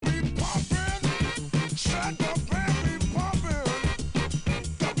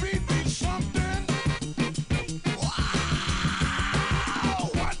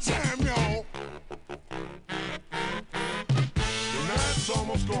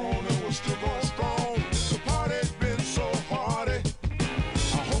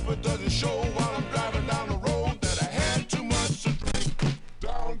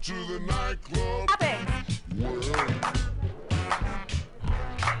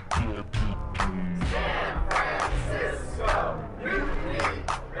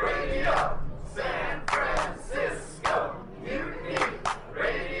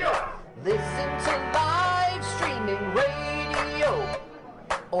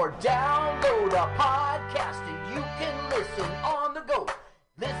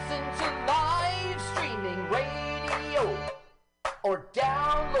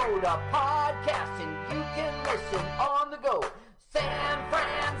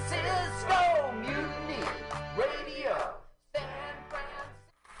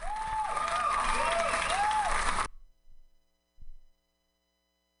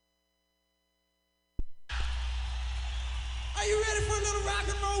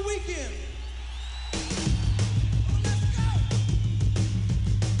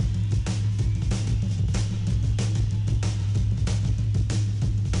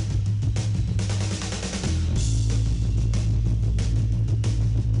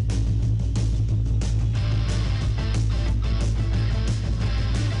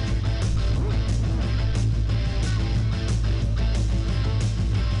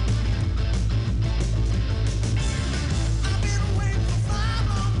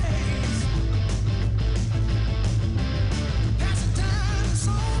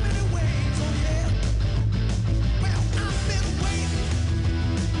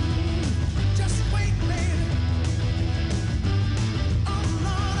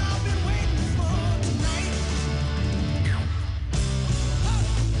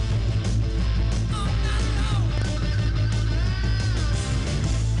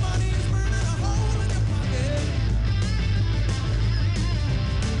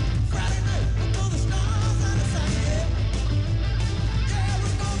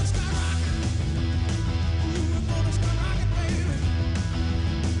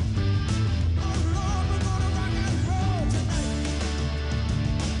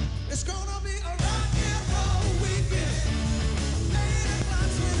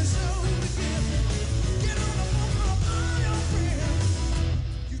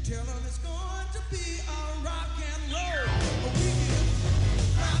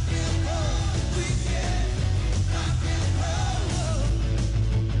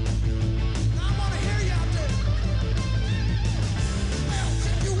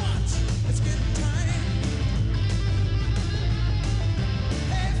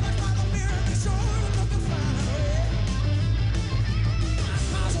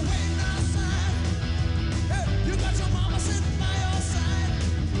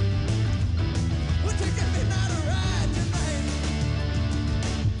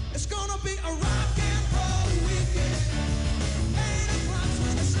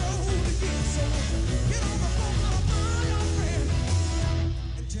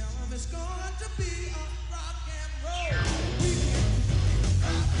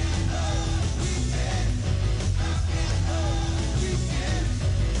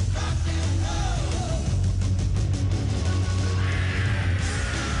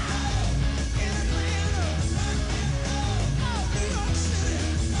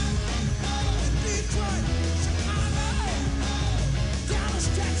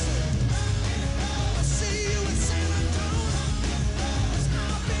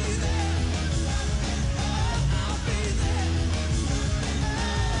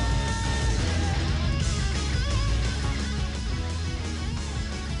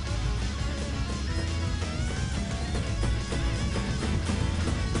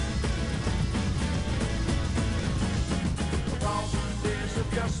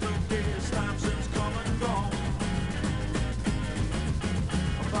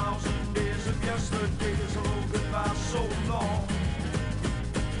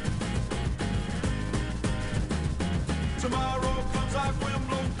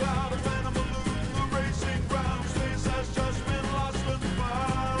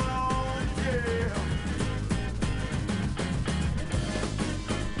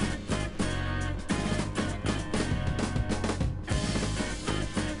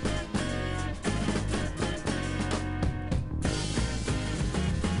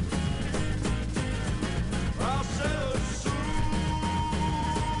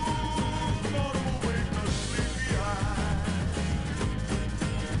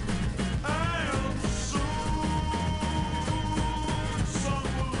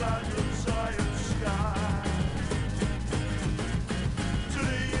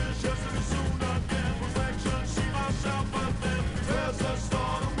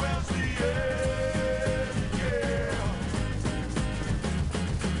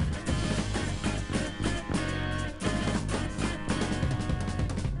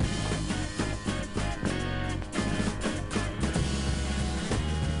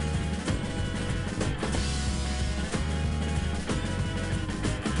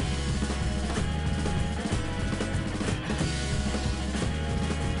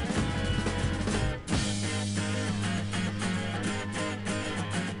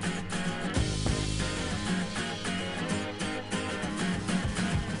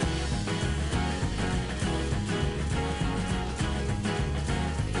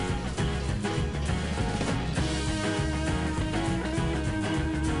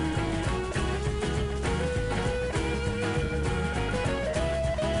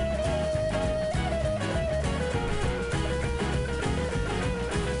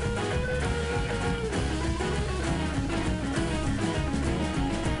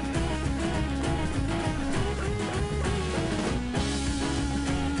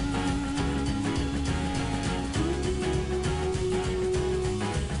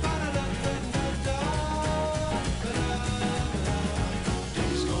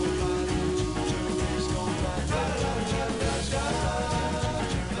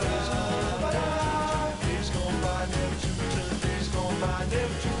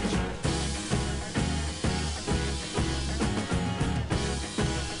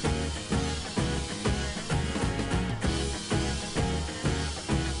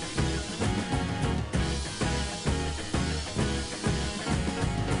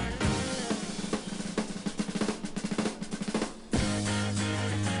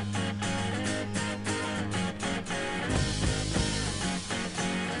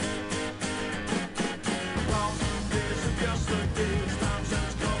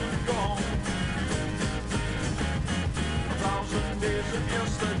and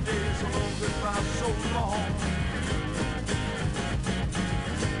yesterdays alone goodbye so long.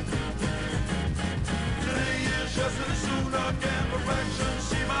 Today is just as soon again, perfection,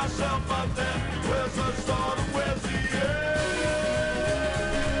 see myself out there. Where's the start and where's the end?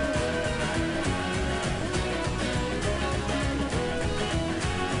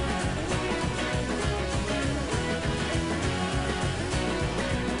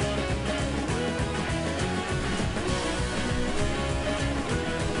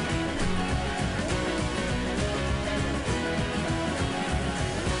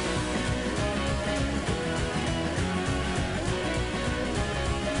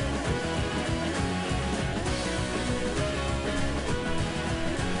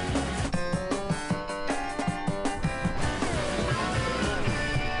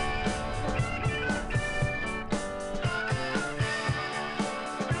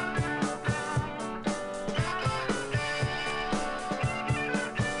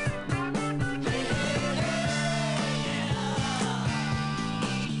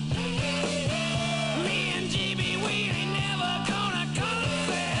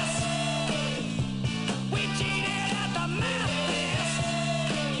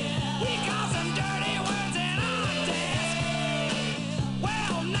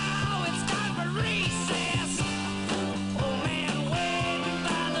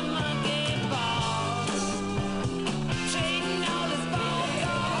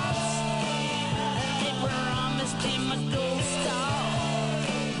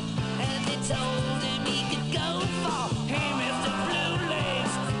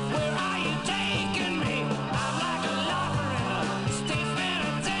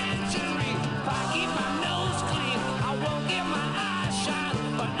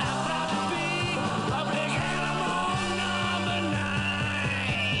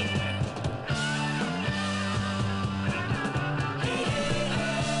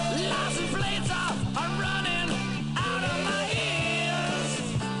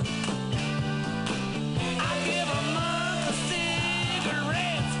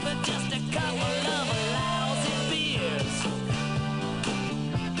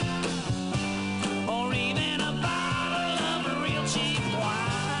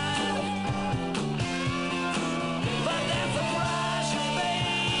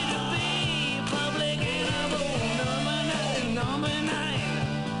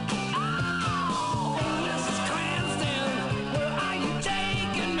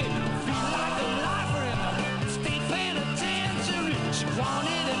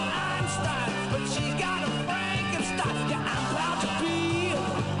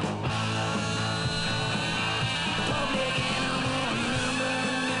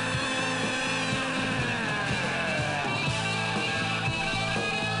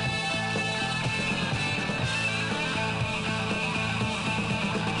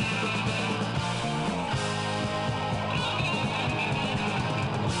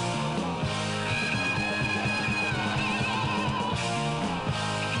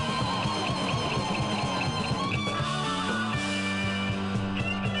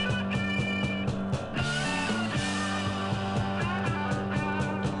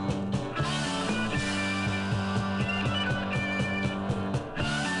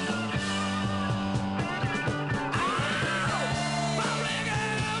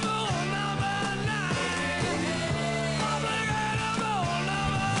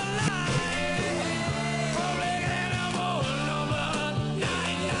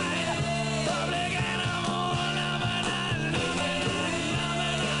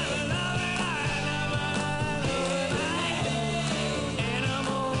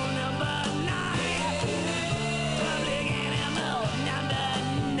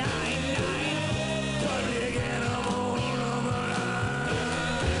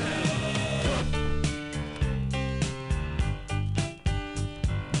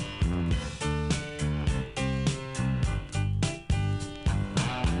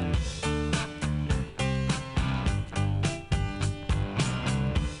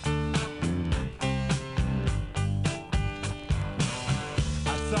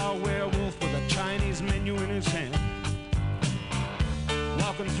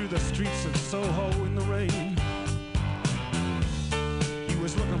 the streets of Soho in the rain. He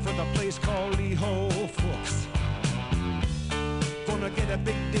was looking for the place called Lee Ho Fooks. Gonna get a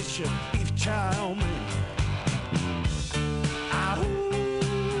big dish of beef chow mein.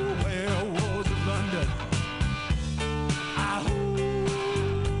 Ahoo, where was London? Ahoo,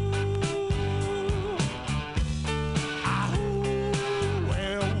 ahoo,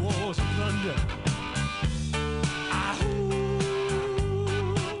 where was London? Ahoo,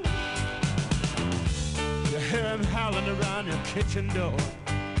 you hear him howling around your kitchen door.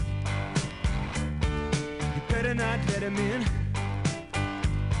 You better not let him in.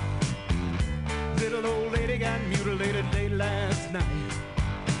 Little old lady got mutilated late last night.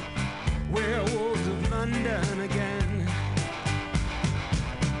 Werewolves of London again.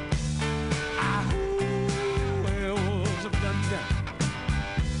 Ahoo, werewolves of London.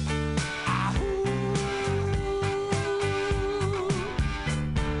 Ahoo,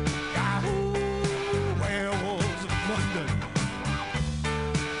 ahoo, werewolves of London.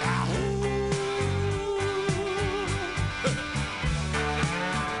 Ahoo.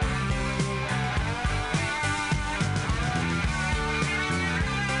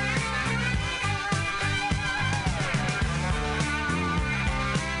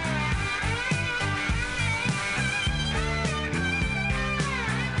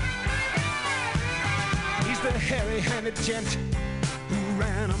 The hairy-handed gent who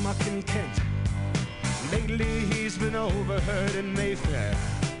ran amok in Kent. Lately he's been overheard in Mayfair.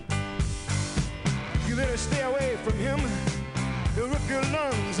 You better stay away from him. He'll rip your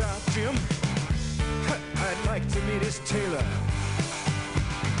lungs out, Jim. I'd like to meet his tailor.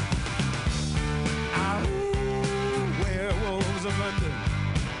 Ahoo, werewolves of London.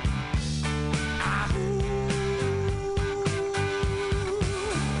 Ahoo.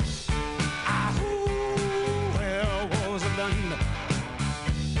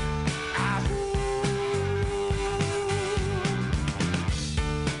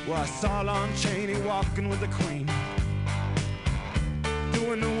 Well, I saw Lon Chaney walking with the Queen,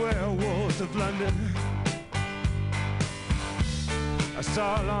 doing the werewolves of London. I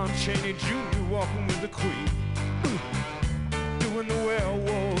saw Lon Chaney Jr. walking with the Queen, doing the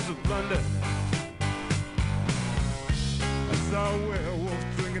werewolves of London. I saw a werewolf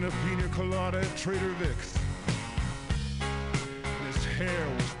drinking a pina colada at Trader Vic's. His hair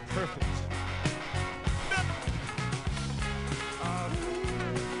was perfect.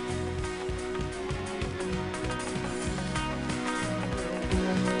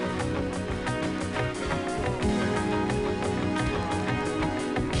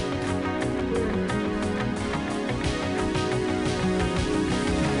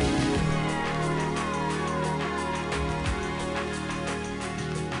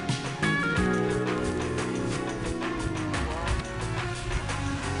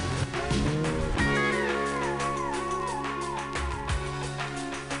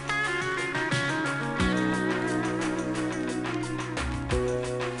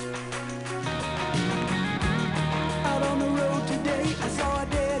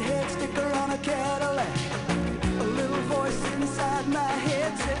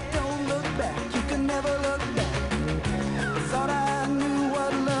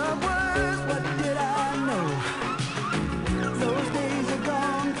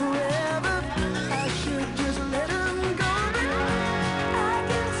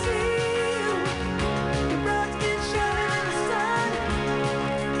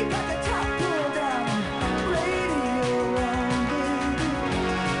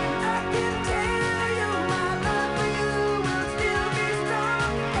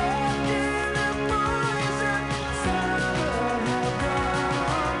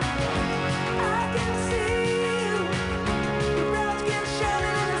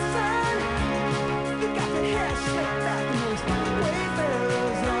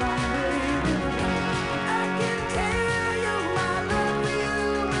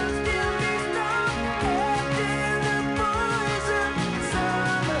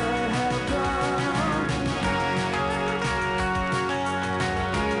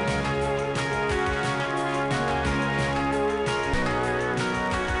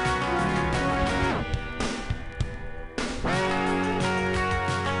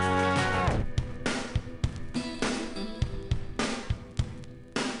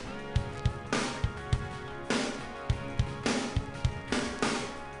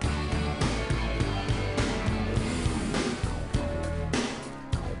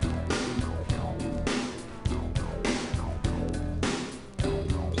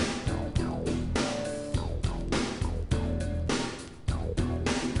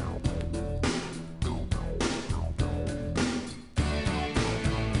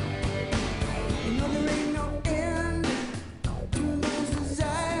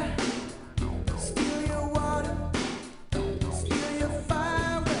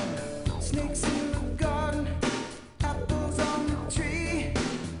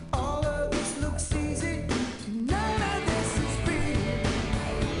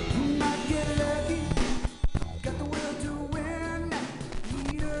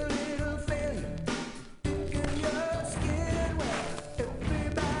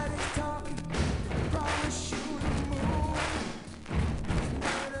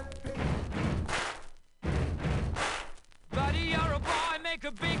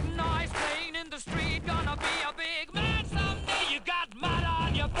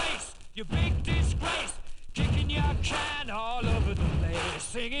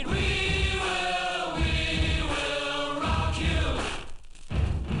 singing, we will rock you.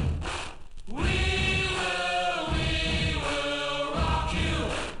 We will rock you.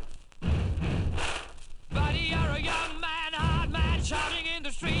 Buddy, you're a young man, hard man, shouting in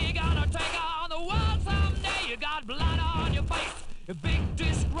the street. You're gonna take on the world someday. You got blood on your face, a big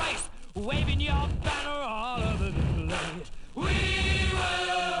disgrace, waving your banner all over the place. We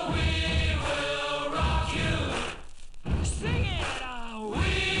will rock you. Sing it out. We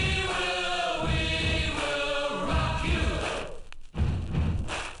will rock you.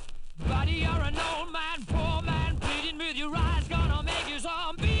 Buddy, you're an old man, poor man, pleading with your eyes, gonna make you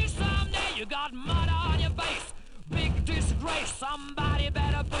zombie someday. You got mud on your face, big disgrace. Somebody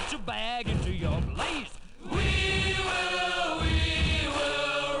better put your bag into your place. We will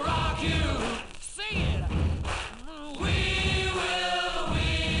rock you. Sing it. We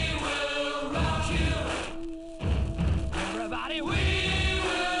will rock you. Everybody, we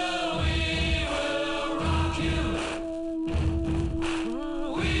will rock you.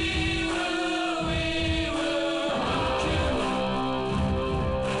 We will rock you.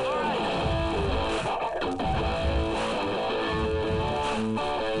 All right.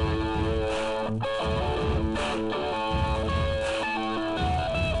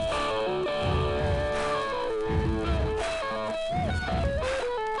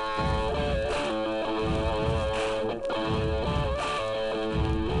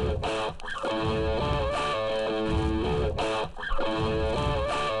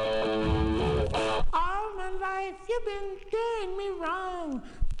 All my life you've been doing me wrong.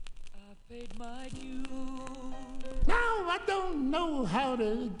 I paid my dues. Now I don't know how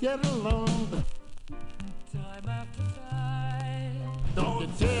to get along. Time after time. Don't you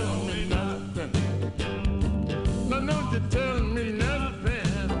tell me nothing. No, don't you tell me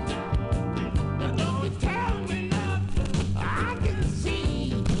nothing. No, don't you tell me nothing. I can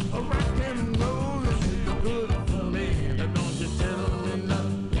see a rock and roll is good for me. No, don't you tell me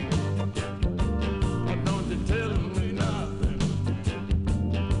nothing. No, don't you tell me nothing.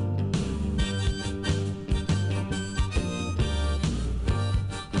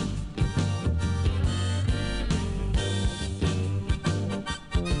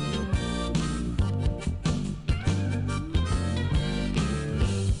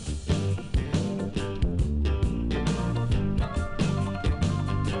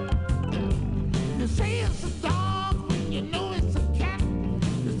 You say it's a dog when you know it's a cat.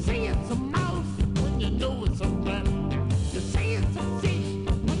 You say it's a mouse when you know it's a rat. You say it's a fish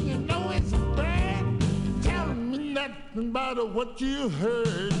when you know it's a bird. Tell me nothing about what you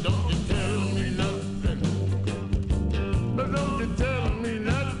heard. Don't you tell me nothing. But don't you tell me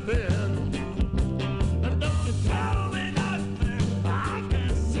nothing. But don't you tell me nothing. I can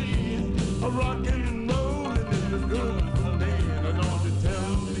see a rock and roll and it's good for me. But don't you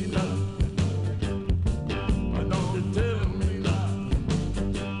tell me nothing. Why don't you tell me nothing?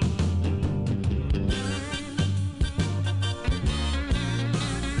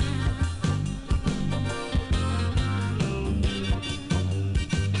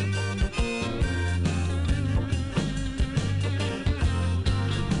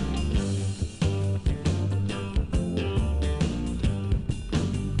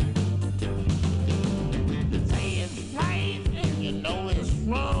 You say it's right and you know it's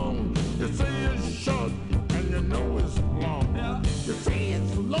wrong. You say it's short and you know it's long. You say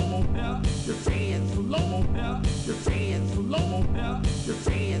it's low. You say it's low. You say it's low. You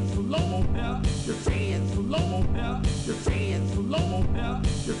say it's low. You say it's low. You say it's low.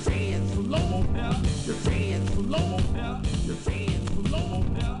 You say it's low. You say it's low. You say it's low.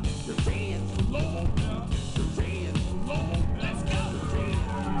 You say it's low. You say it's low. Let's go.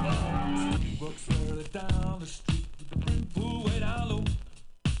 Walks further down the street with the brim pulled way down low.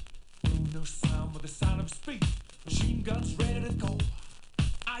 No sound but the sound of speed. Machine guns ready to go.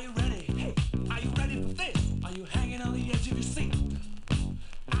 Are you ready? Hey, are you ready for this? Are you hanging on the edge of your seat?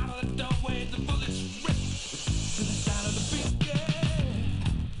 Out of the doorway, the bullets rip to the sound of the beat. Yeah.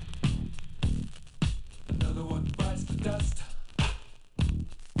 Another one bites the dust.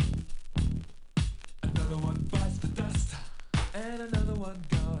 Another one bites the dust. And another one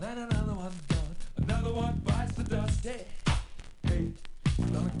gone. And another one gone. Another one bites the dust. Yeah. Hey,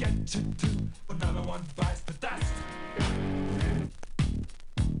 gonna get you too. Another one bites the dust.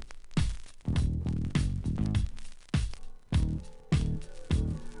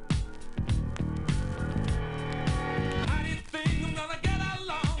 How do you think I'm gonna get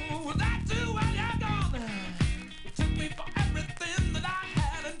along without you when you're gone? You took me for everything that I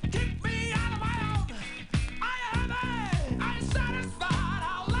had and kicked me out of my own. Are you happy? Are you satisfied?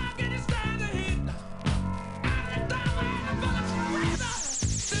 How long can you stand the heat? Out of the doorway, the bullets rip.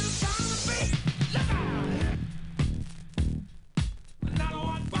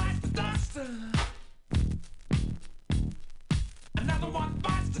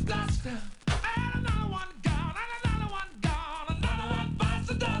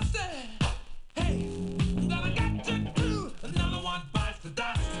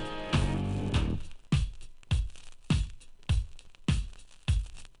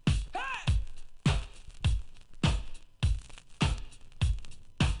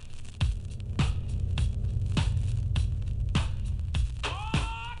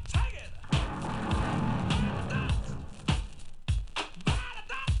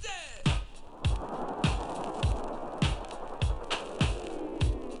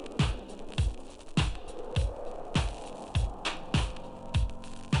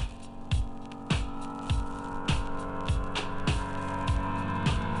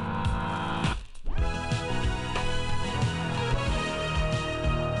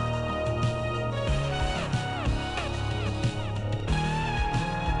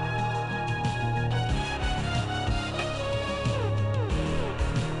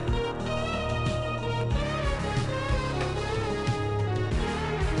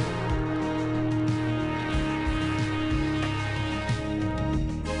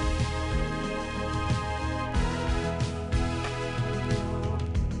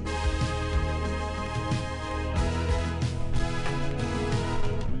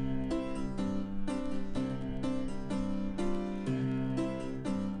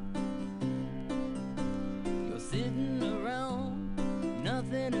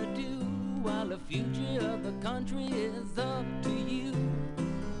 country is up to you.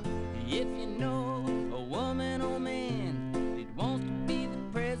 If you know a woman or man that wants to be the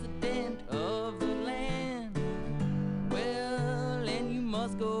president of the land, well, then you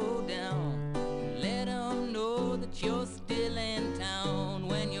must go down and let them know that you're still in town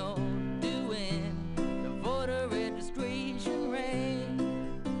when you're doing the voter registration raid.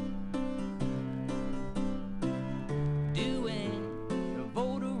 Doing the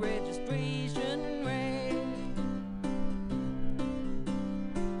voter registration raid.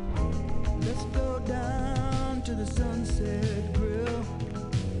 Let's go down to the Sunset Grill.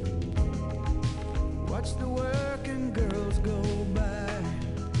 Watch the working girls go by.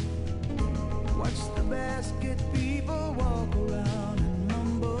 Watch the basket people walk around and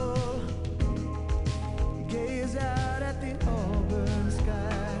mumble. Gaze out at the auburn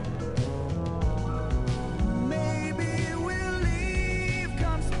sky. Maybe we'll leave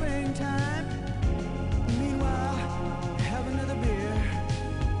come springtime. Meanwhile, have another beer.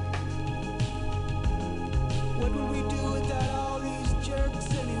 What will we do without all these jerks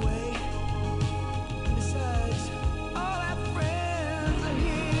anyway? Besides, all our friends are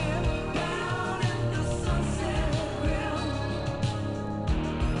here. Down at the Sunset Grill.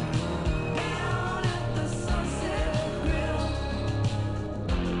 Down at the Sunset Grill.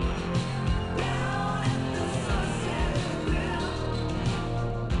 Down at the Sunset Grill.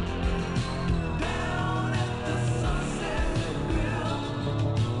 Down at the Sunset Grill.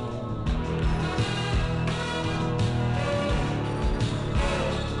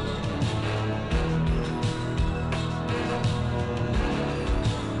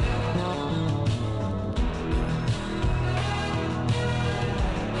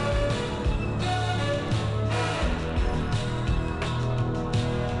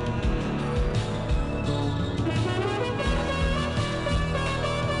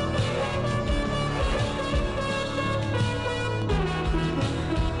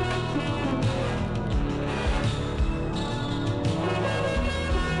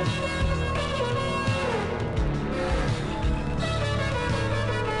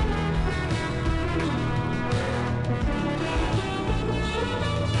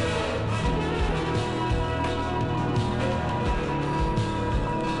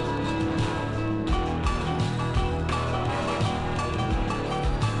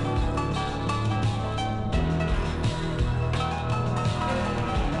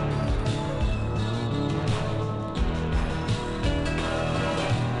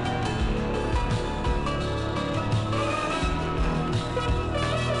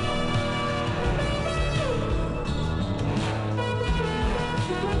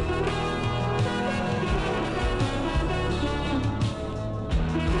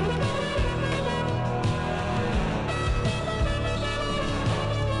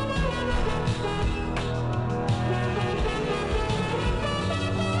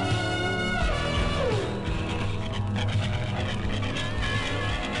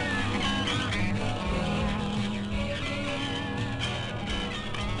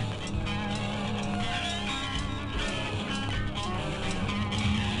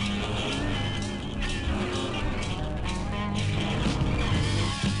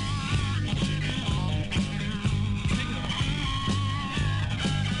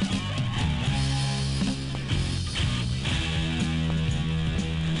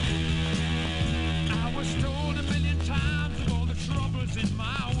 I was told a million times of all the troubles in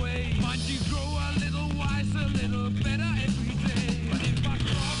my way. Mind you grow a little wiser, a little better every day. But if I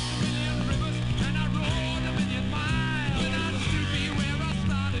crossed a million rivers and I rode a million miles, then I'd still be where I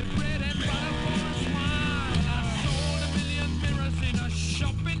started, bread and butter for a smile. I sold a million mirrors in a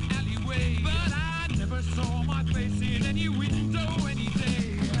shopping alleyway, but I never saw my face in any window any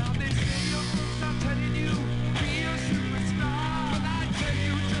day. Now they say your books are telling you be a superstar, but I tell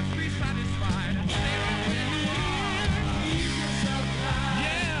you just be satisfied. Stay right where you are. Keep yourself alive.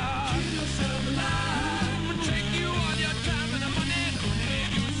 Yeah. Keep yourself alive. Take you all your time and the money.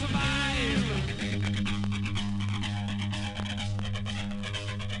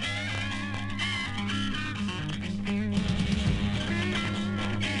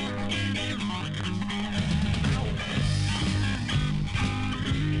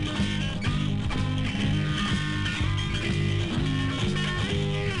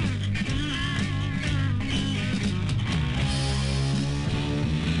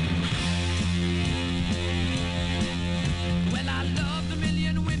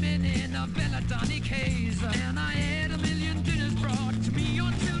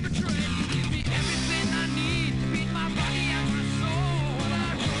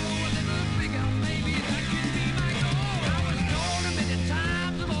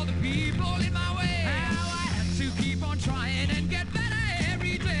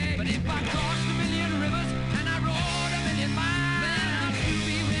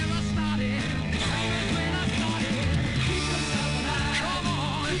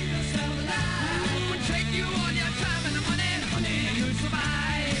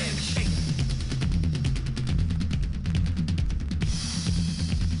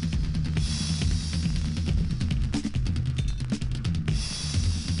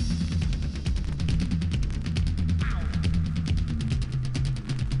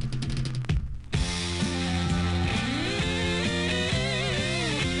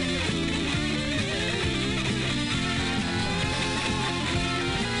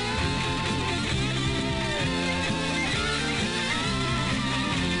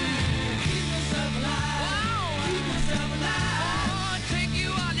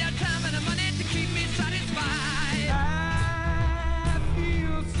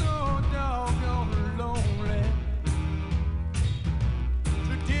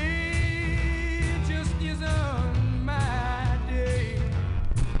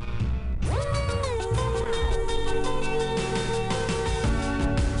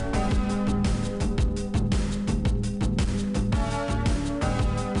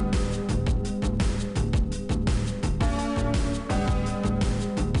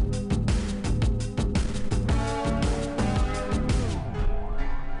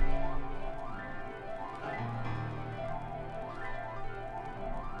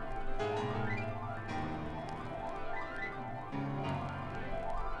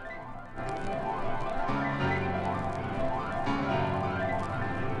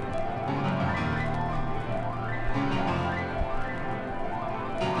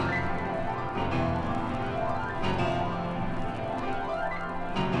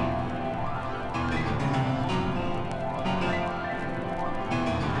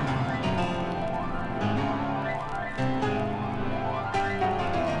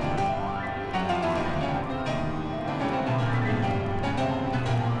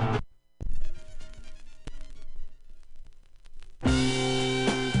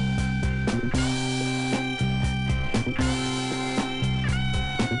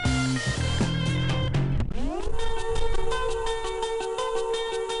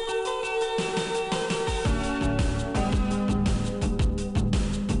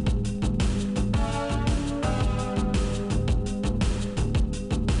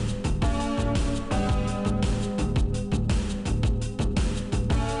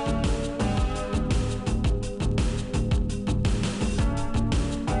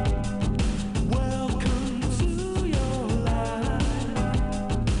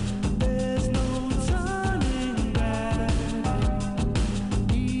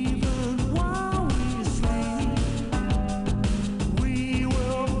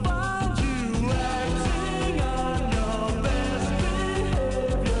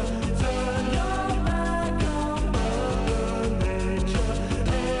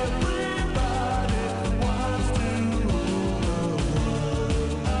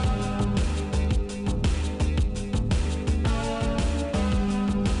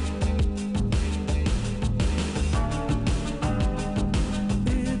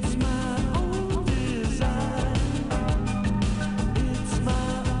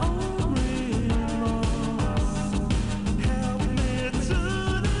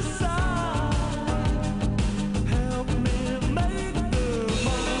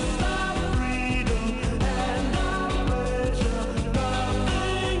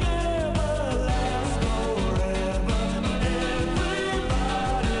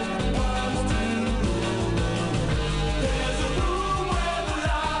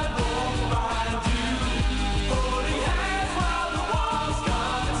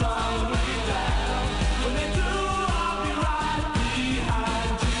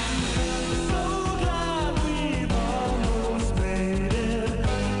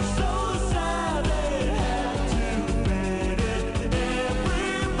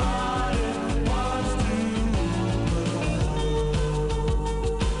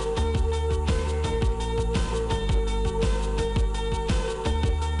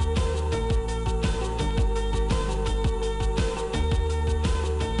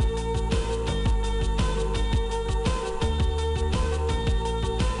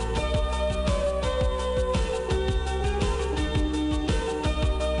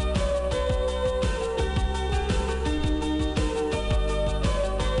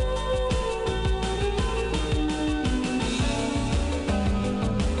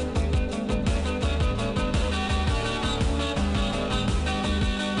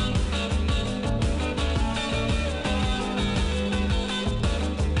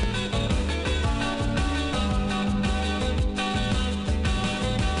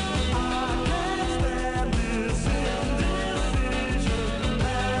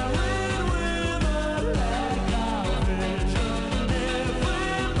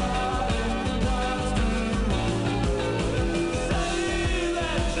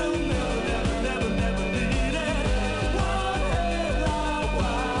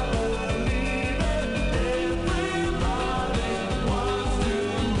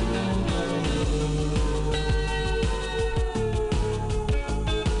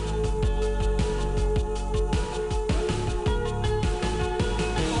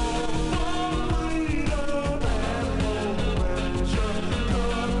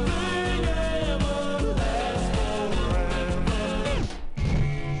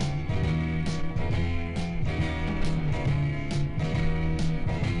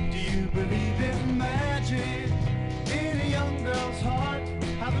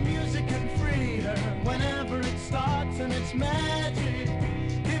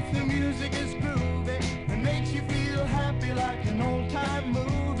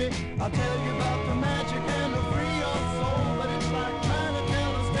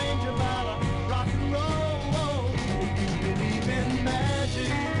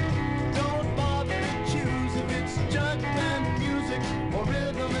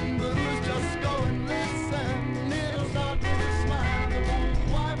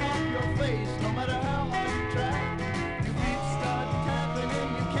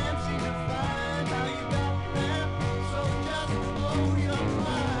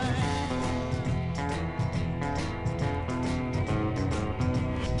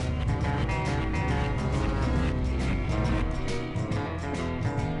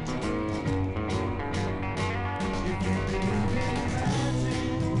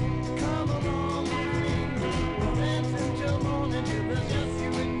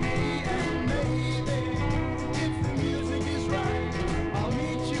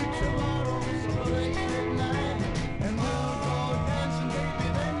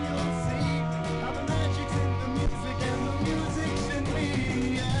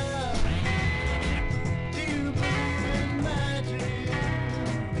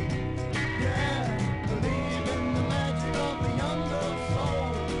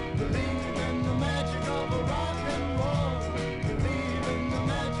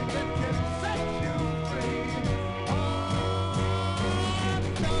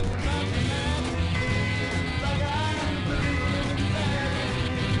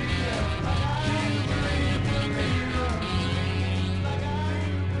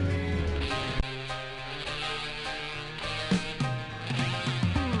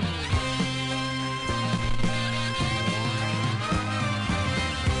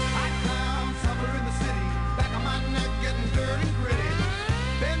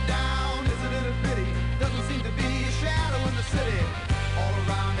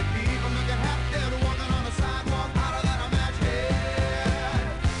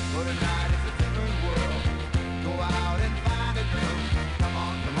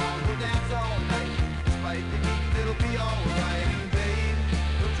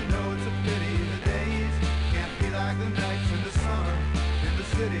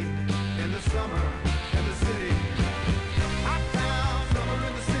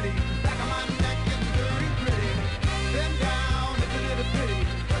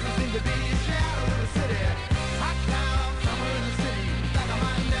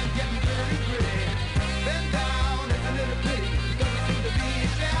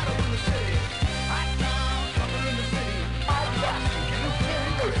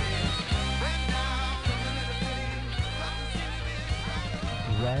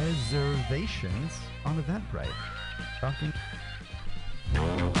 Innovations on Eventbrite. Talking.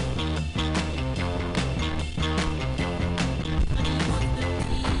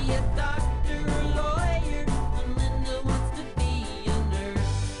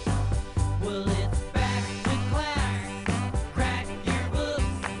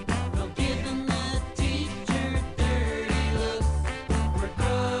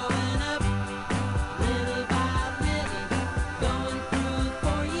 Going through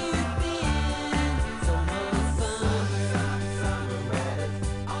for you, Ben. So no summer.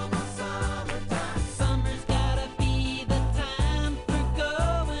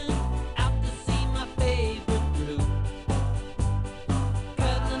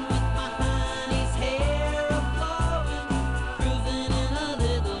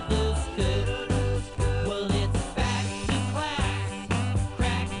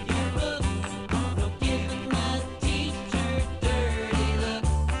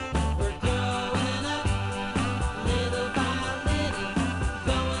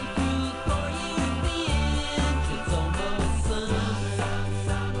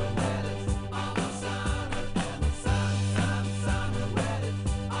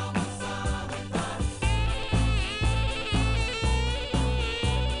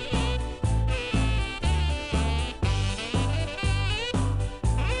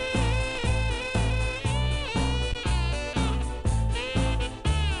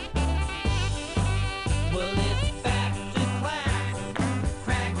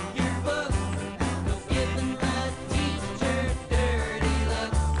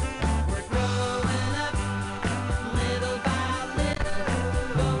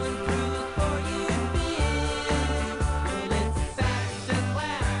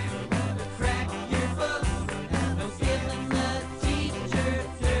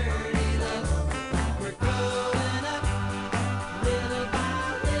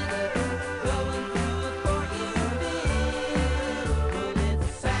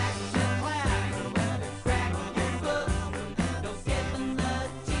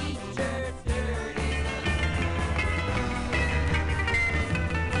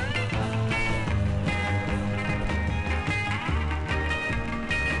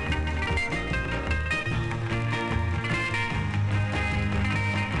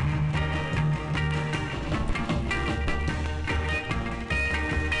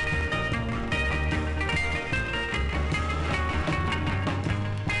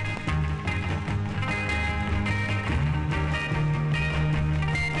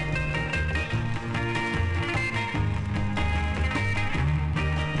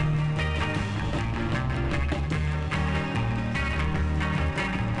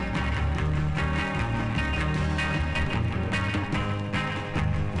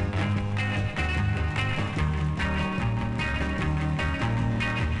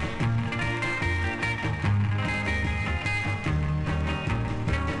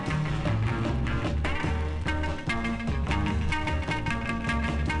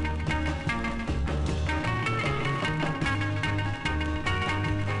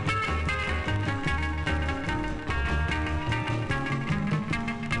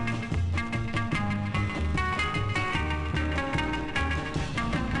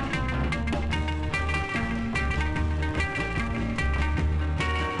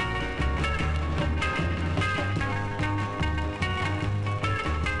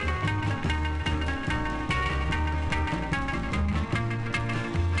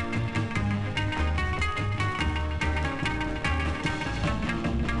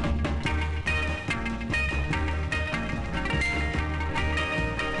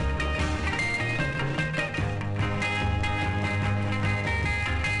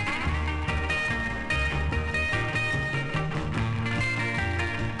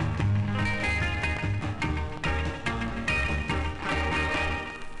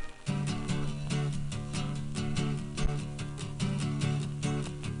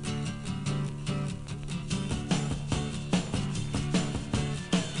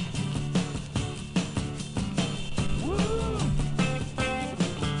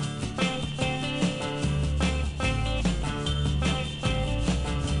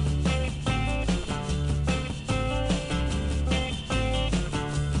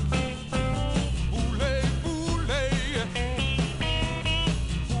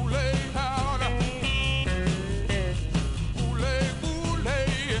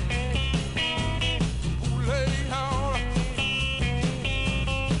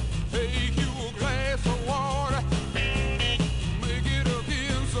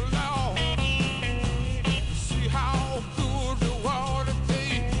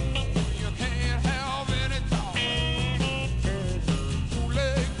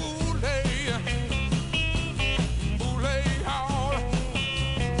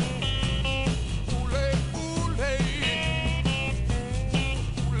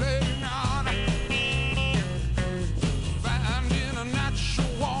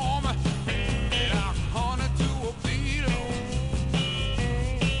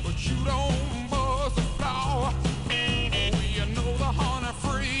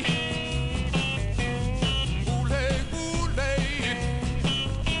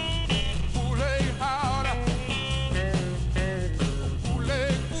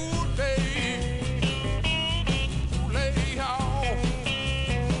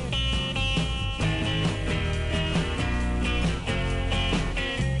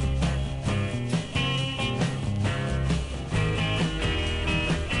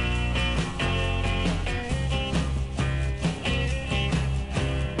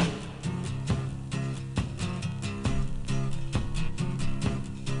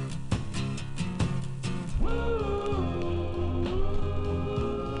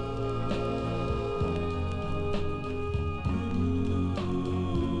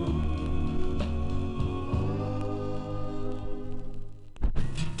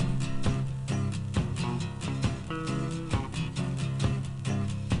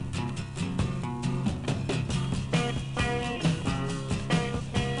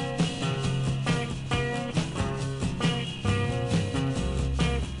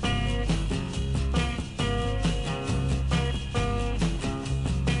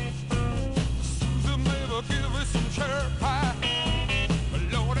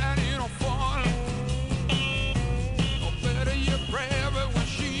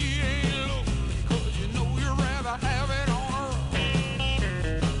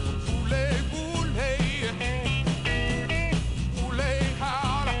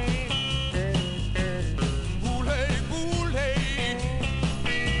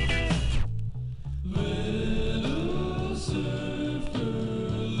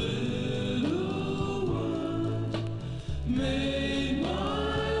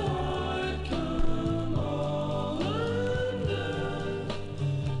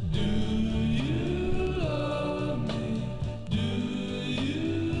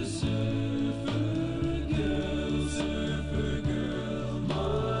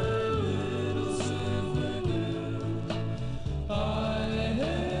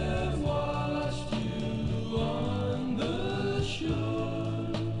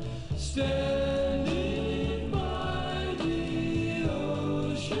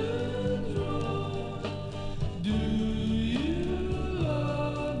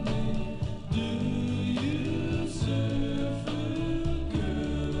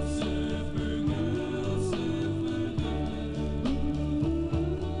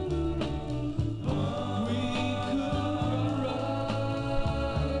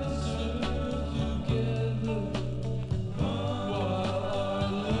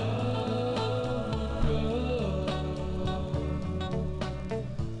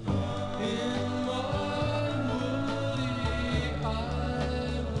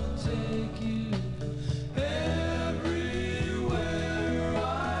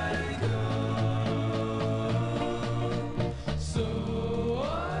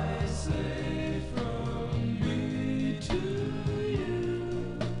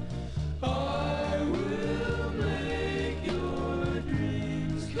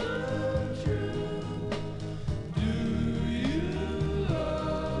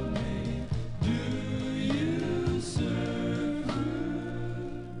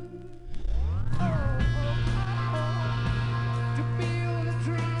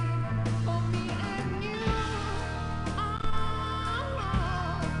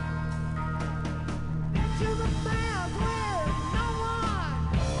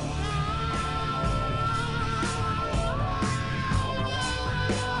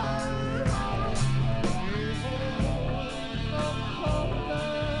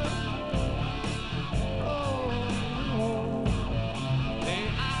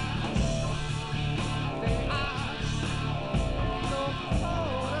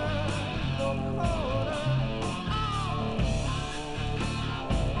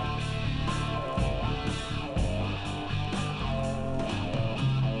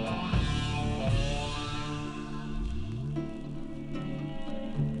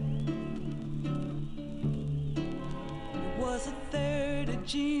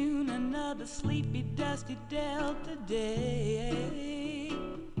 another sleepy, dusty Delta day.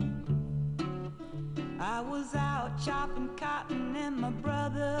 I was out chopping cotton and my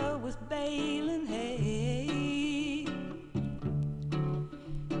brother was baling hay.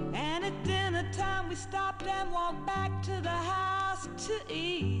 And at dinner time we stopped and walked back to the house to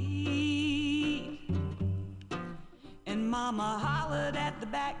eat. And Mama hollered at the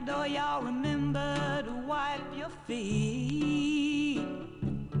back door, y'all remember to wipe your feet.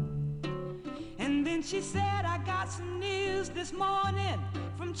 And then she said, I got some news this morning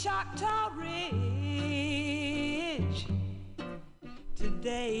from Choctaw Ridge.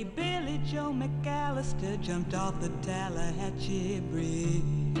 Today Billy Joe McAllister jumped off the Tallahatchie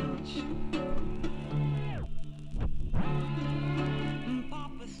Bridge.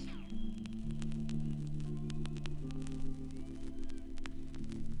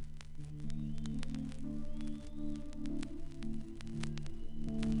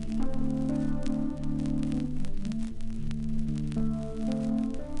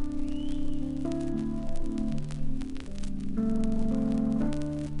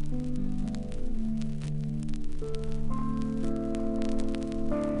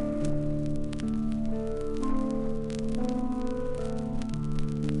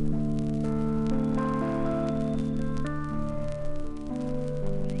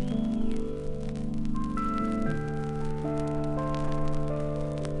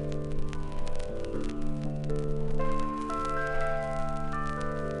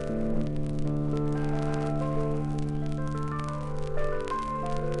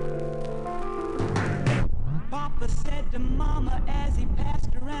 Papa's said to Mama as he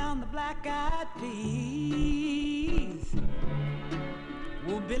passed around the black-eyed peas,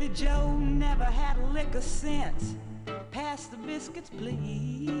 well, Billy Joe never had a lick of sense. Pass the biscuits,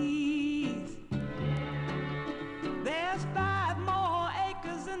 please. There's 5 more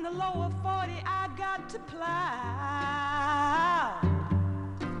acres in the lower 40 I got to plow.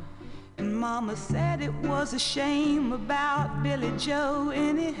 And Mama said it was a shame about Billy Joe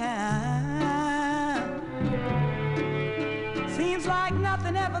anyhow. Seems like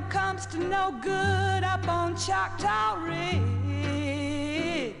nothing ever comes to no good up on Choctaw Ridge.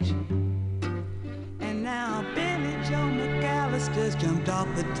 And now Billy Joe McAllister's jumped off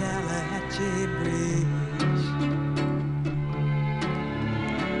the Tallahatchie Bridge.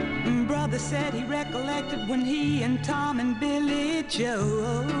 Brother said he recollected when he and Tom and Billy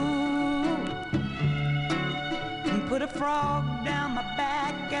Joe put a frog down my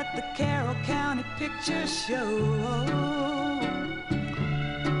back at the Carroll County Picture Show.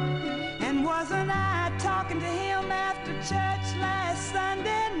 And wasn't I talking to him after church last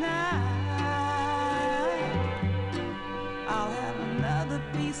Sunday night? I'll have another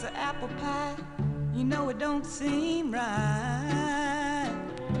piece of apple pie. You know it don't seem right.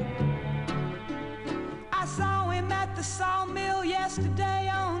 I saw him at the sawmill yesterday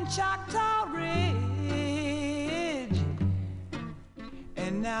on Choctaw Ridge.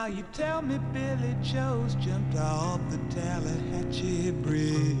 And now you tell me Billy Joe's jumped off the Tallahatchie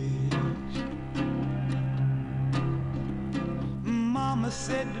Bridge. Mama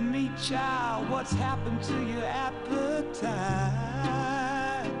said to me, child, what's happened to your appetite?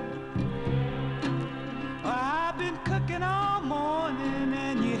 I've been cooking all morning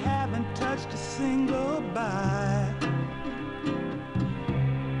and you haven't touched a single bite.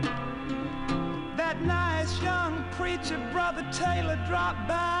 That nice young preacher, Brother Taylor, dropped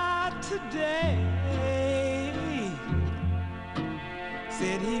by today.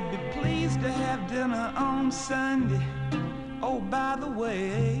 Said he'd be pleased to have dinner on Sunday. Oh, by the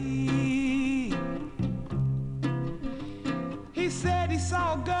way, he said he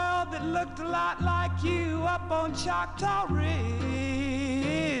saw a girl that looked a lot like you up on Choctaw Ridge.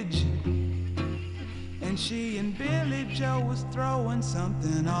 And she and Billy Joe was throwing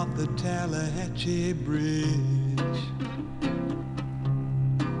something off the Tallahatchie Bridge.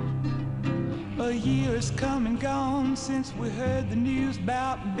 A year has come and gone since we heard the news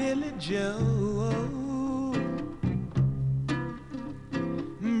about Billy Joe.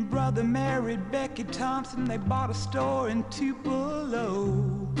 Brother married Becky Thompson, they bought a store in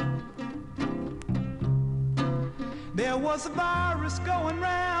Tupelo. There was a virus going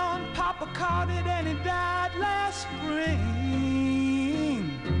round, Papa caught it and he died last spring.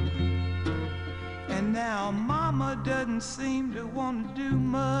 And now Mama doesn't seem to want to do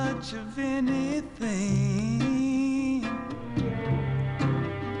much of anything.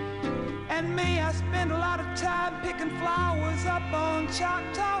 And me, I spend a lot of time picking flowers up on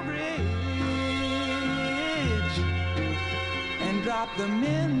Choctaw Ridge and drop them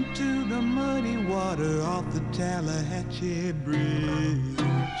into the muddy water off the Tallahatchie Bridge.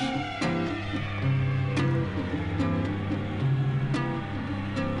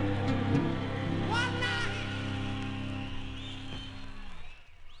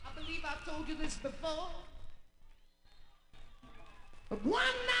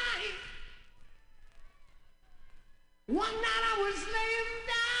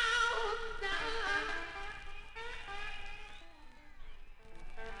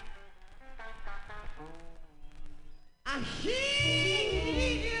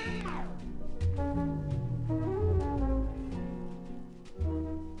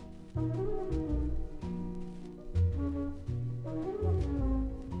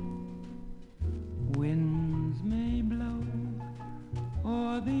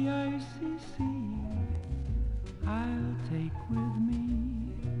 or the icy sea, I'll take with me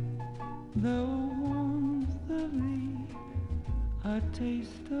the warmth of thee, a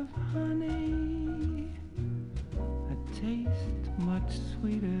taste of honey, a taste much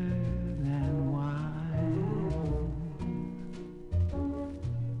sweeter than wine.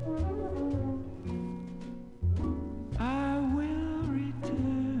 I will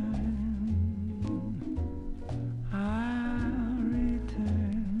return, I'll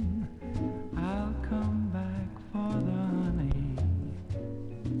return, I'll come back for the honey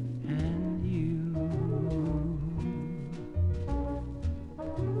and you.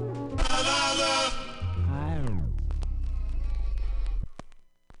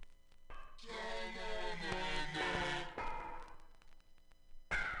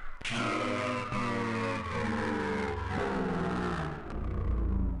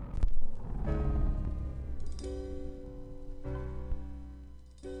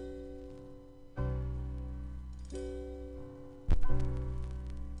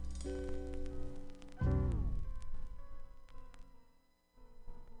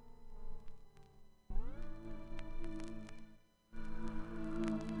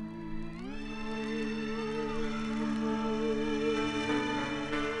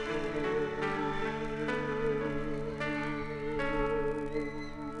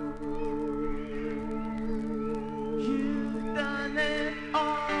 You've done it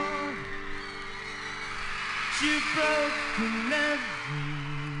all. You've broken every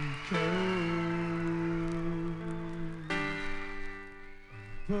code.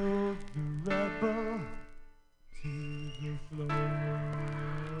 Pulled the rubber to the floor.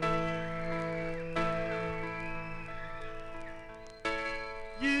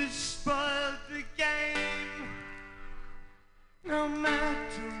 You spoiled the game, no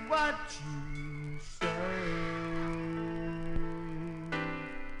matter what you say.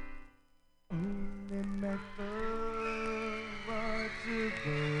 Only method was to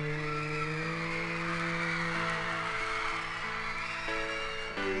go.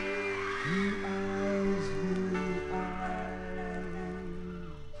 You eyes,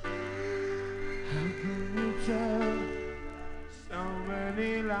 how can you tell so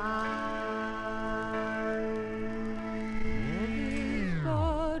many lies?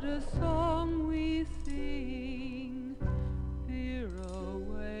 But a song we sing, fear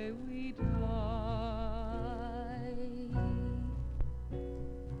away we die.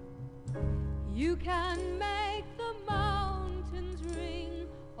 You can make the mountains ring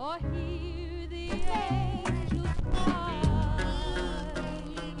or hear the angels cry.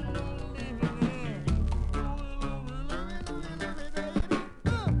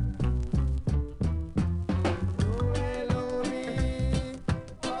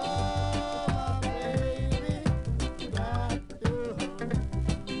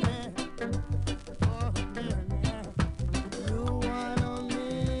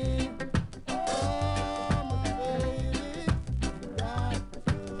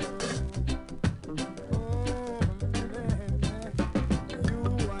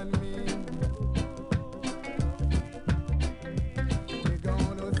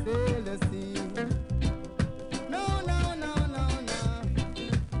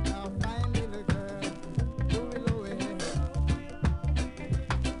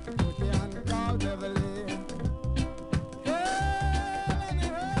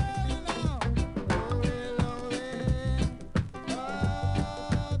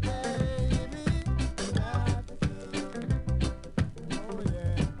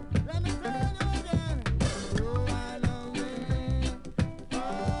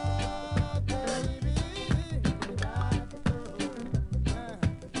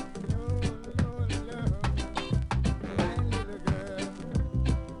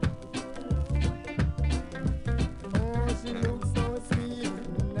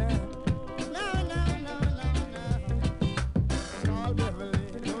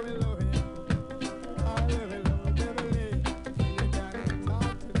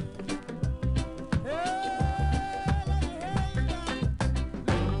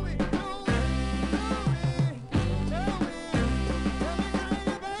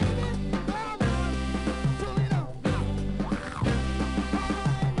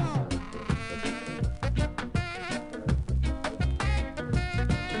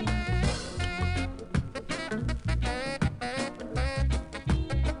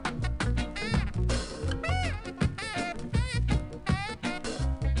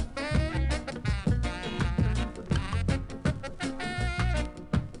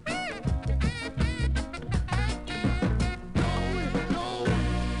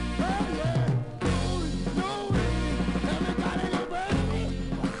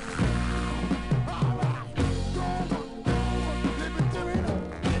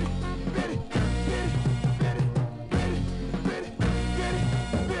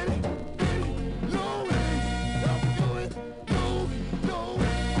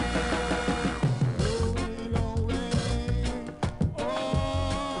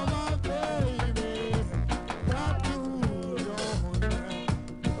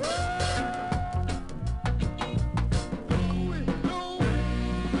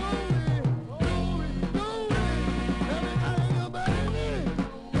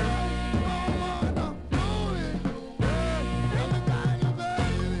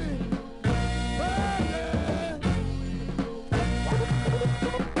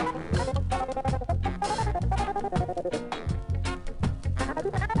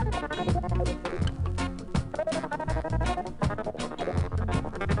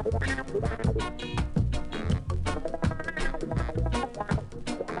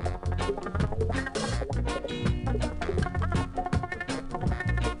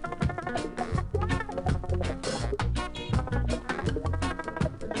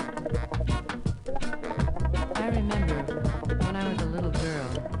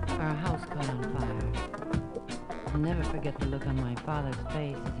 never forget the look on my father's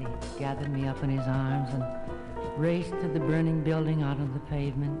face as he gathered me up in his arms and raced to the burning building out on the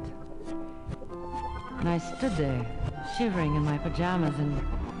pavement. And I stood there, shivering in my pajamas, and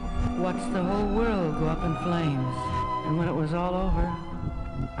watched the whole world go up in flames. And when it was all over,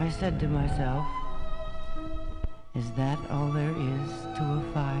 I said to myself, is that all there is to a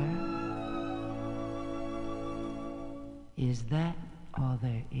fire? Is that all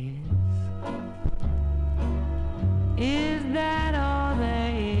there is? Is that all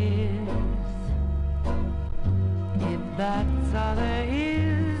there is? If that's all there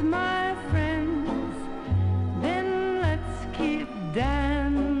is, my friends, then let's keep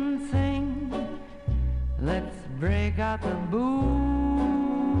dancing. Let's break out the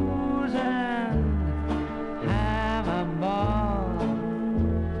booze and have a ball.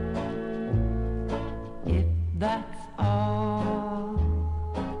 If that's all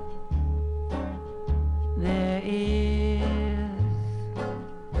there is.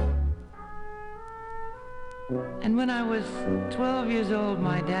 And when I was 12 years old,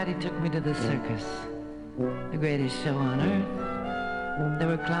 my daddy took me to the circus, the greatest show on earth. There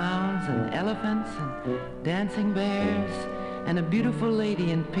were clowns and elephants and dancing bears, and a beautiful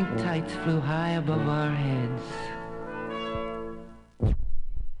lady in pink tights flew high above our heads.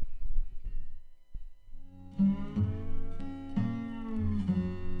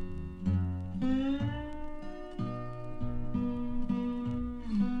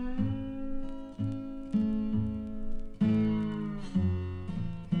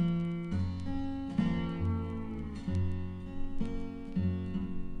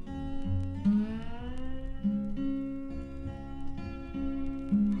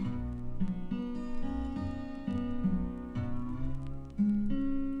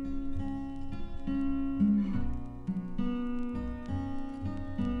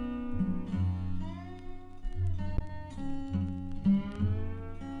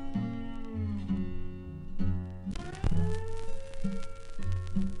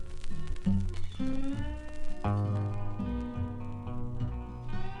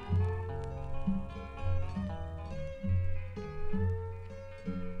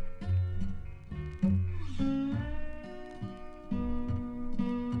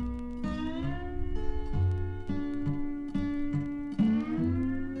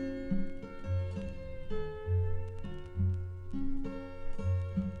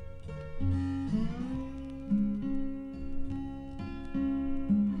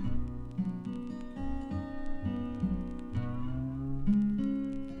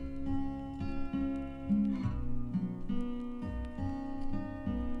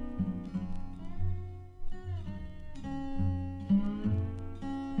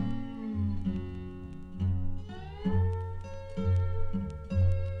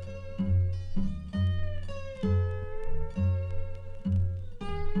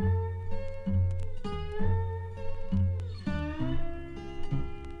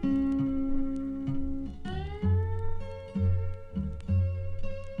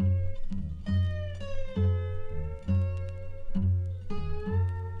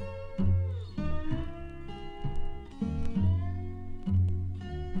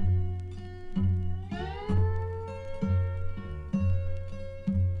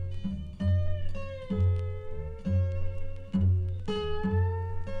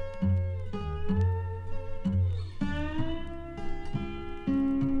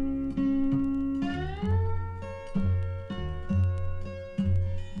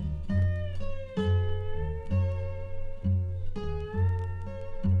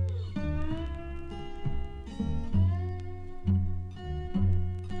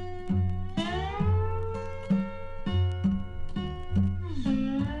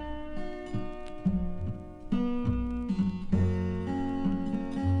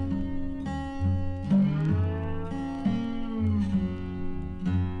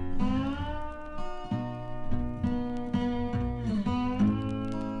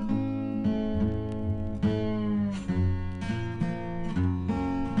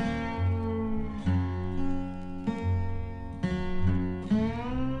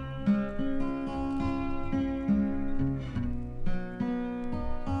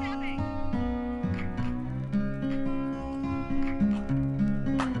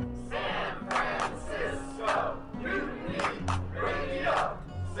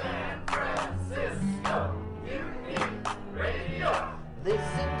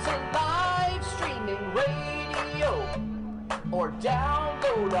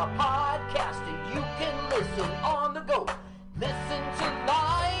 download a podcast and you can listen on the go. Listen to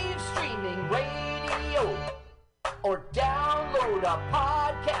live streaming radio or download a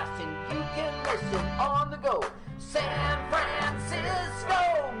podcast and you can listen on the go. San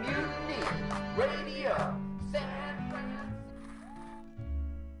Francisco, Mutiny Radio. San Francisco.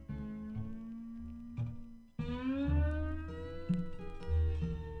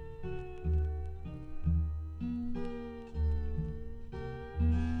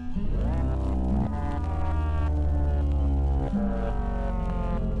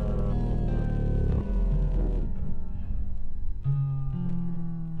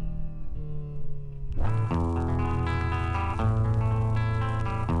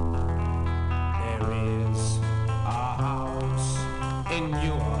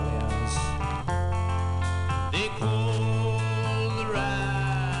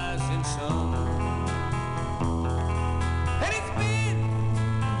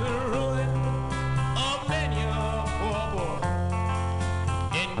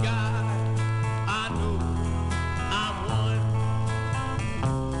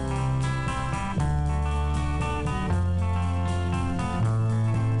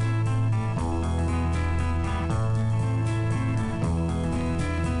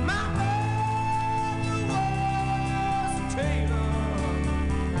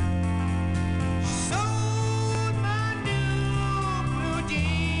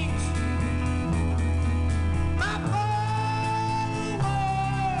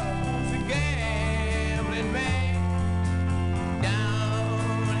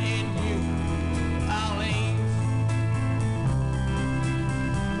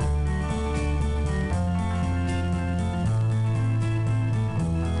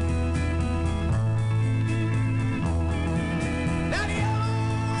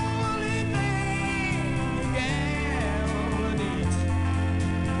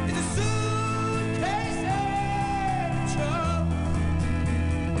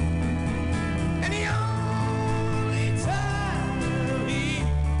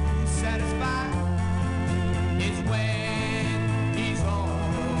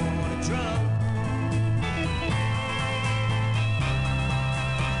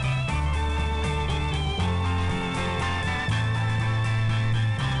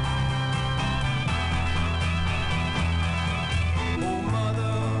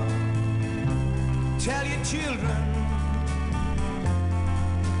 Tell your children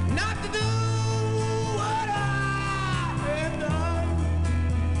not to do what I have done.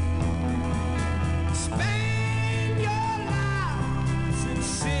 Spend your lives in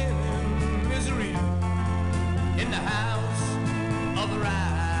sin and misery in the house of the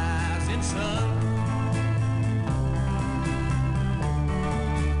rising sun.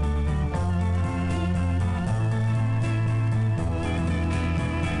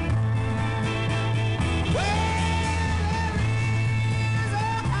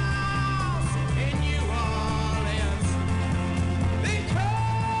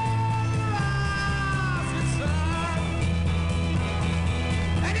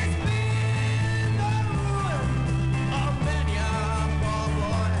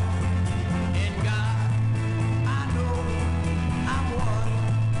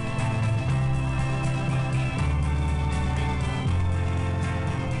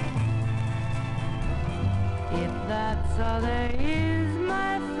 That's all there is,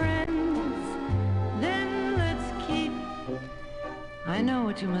 my friends. Then let's keep. I know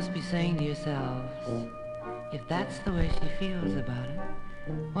what you must be saying to yourselves. If that's the way she feels about it,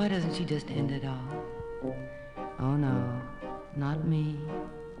 why doesn't she just end it all? Oh no, not me.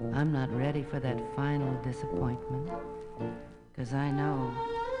 I'm not ready for that final disappointment. 'Cause I know,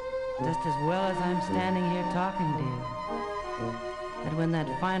 just as well as I'm standing here talking to you, that when that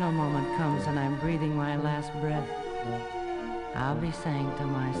final moment comes and I'm breathing my last breath, I'll be saying to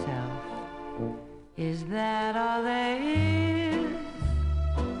myself, is that all there is?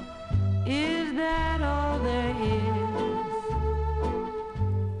 Is that all there is?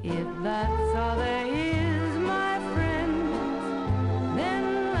 If that's all there is, my friends,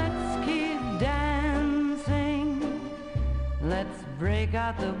 then let's keep dancing. Let's break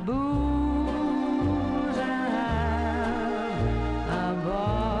out the booze and have a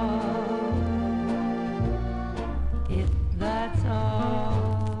ball. If that's all.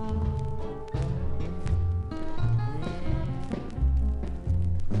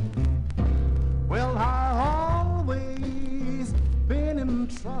 Well, I always been in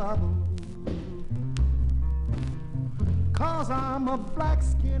trouble, 'cause I'm a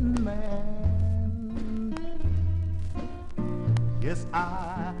black-skinned man. Yes,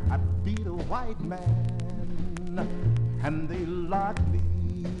 I beat a white man, and they locked me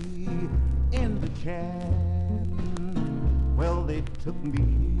in the can. Well, they took me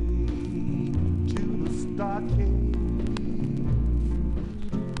to the stockade,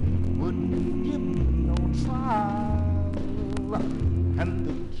 wouldn't give me no trial.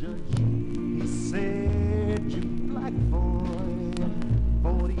 judge, he said, you black boy,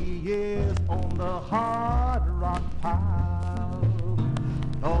 40 years on the hard rock pile.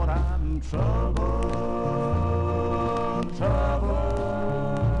 Thought I'm trouble,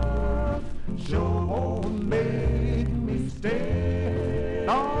 sure won't make me stay.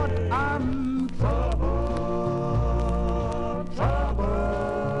 Thought I'm trouble,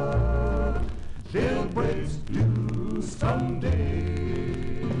 jailbreaks due someday.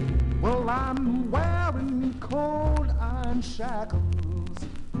 Well, I'm wearing cold iron shackles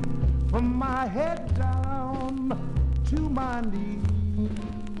from my head down to my knees,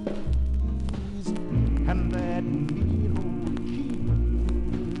 and that mean old keeper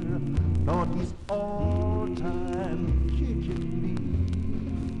thought he's all time kicking me.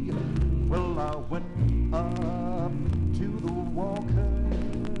 Well, I went up to the walker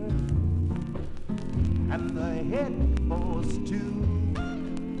and the head boss too,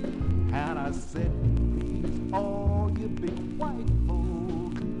 and I said, please, all you big white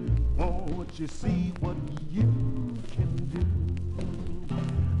folk, won't you see what you can do?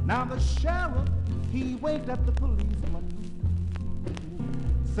 Now the sheriff, he winked at the policeman,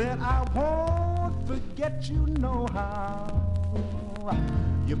 said, I won't forget you no how.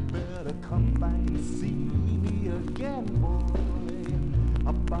 You better come back and see me again, boy,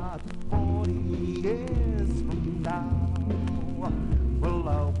 about 40 years from now. Well,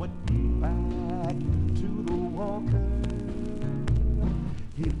 I went back to the walker.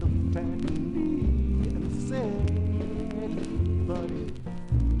 He looked at me and said, buddy,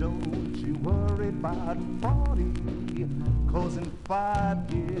 don't you worry about 40, 'cause in 5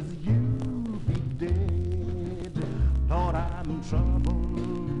 years you'll be dead. Thought I'm trouble,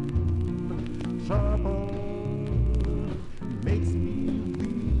 makes me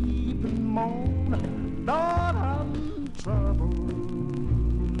weep and moan. Thought I'm trouble,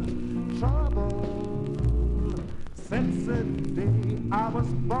 since the day I was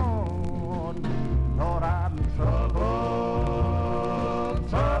born. Thought I'm trouble,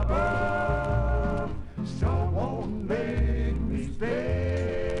 sure won't make me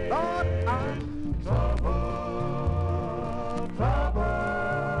stay. Thought I'm trouble,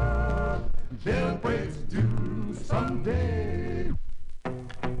 jailbreaks due someday.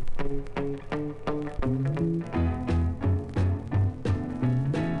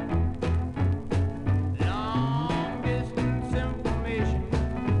 Long distance information,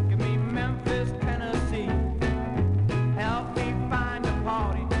 give me Memphis, Tennessee.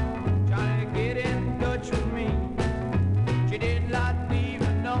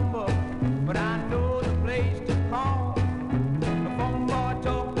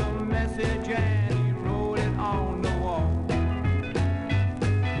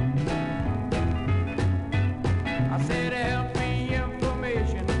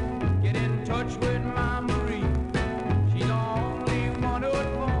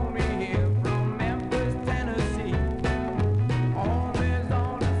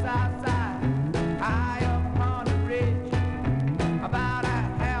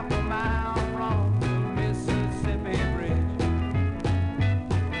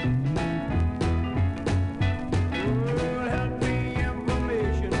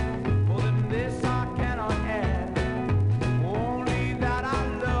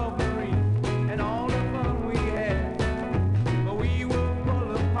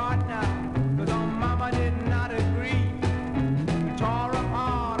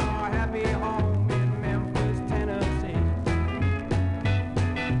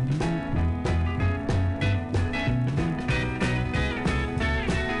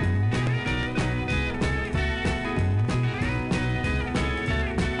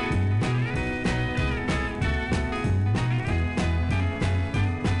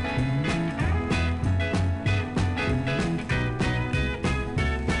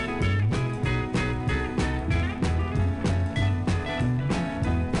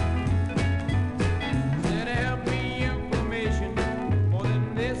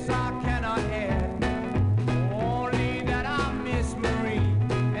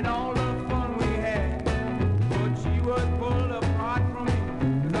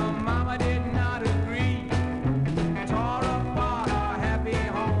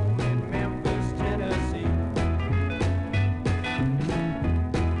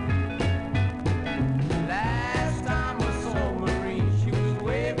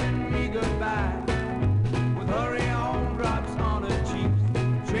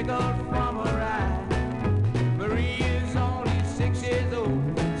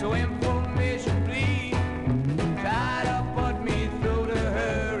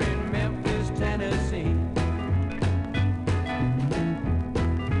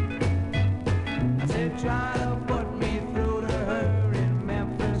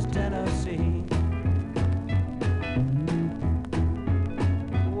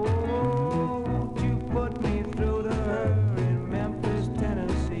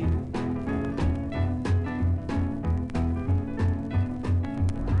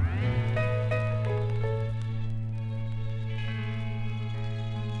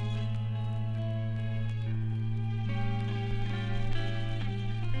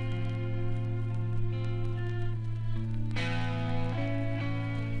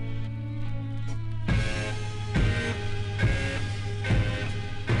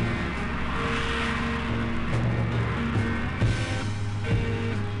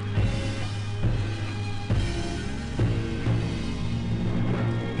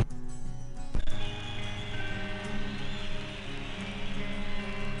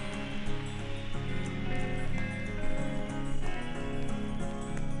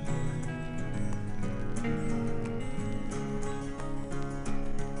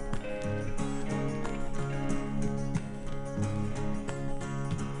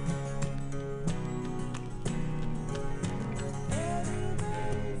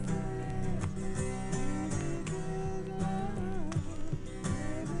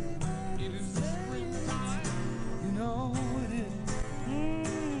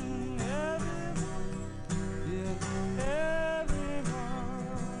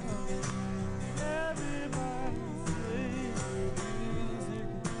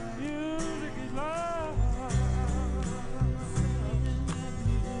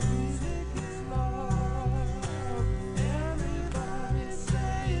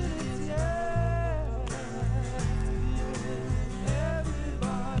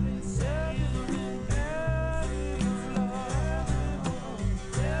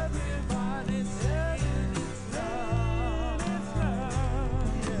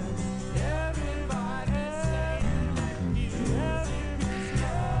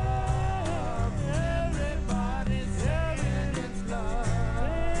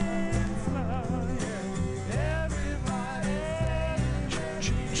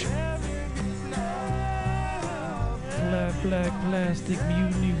 FlatBlackPlastic,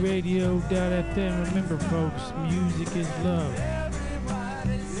 MutinyRadio.fm. Remember, folks, music is love.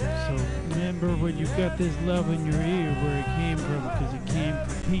 So remember when you got this love in your ear where it came from, because it came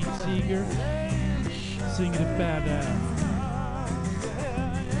from Pete Seeger singing about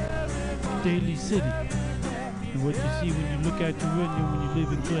Daly City and what you see when you look out your window when you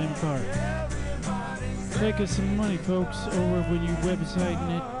live in Glen Park. Make us some money, folks, over when you're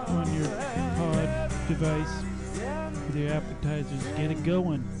websiting it on your pod device with your appetizers. Get it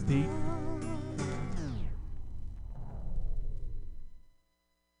going, Pete.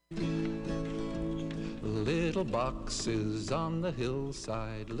 Little boxes on the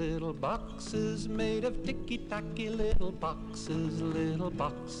hillside, little boxes made of ticky-tacky, little boxes, little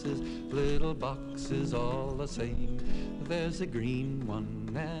boxes, little boxes all the same. There's a green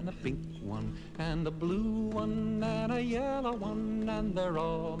one and a pink one and a blue one and a yellow one, and they're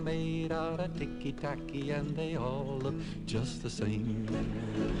all made out of ticky-tacky and they all look just the same.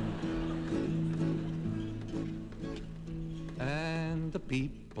 And the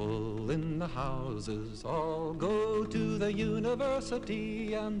people in the houses all go to the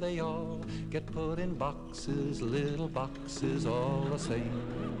university, and they all get put in boxes, little boxes all the same.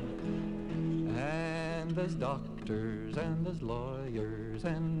 And there's doctors and there's lawyers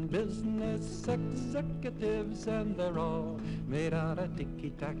and business executives, and they're all made out of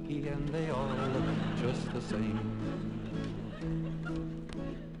ticky-tacky and they all look just the same.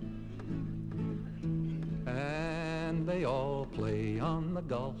 And they all play on the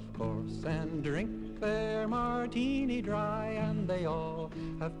golf course and drink their martini dry, and they all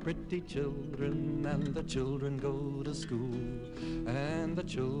have pretty children, and the children go to school, and the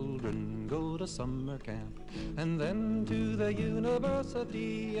children go to summer camp, and then to the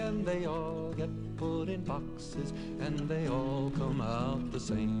university, and they all get put in boxes, and they all come out the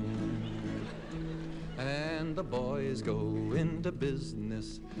same. And the boys go into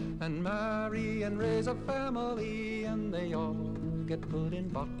business and marry and raise a family, and they all get put in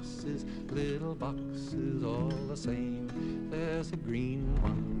boxes, little boxes all the same. There's a green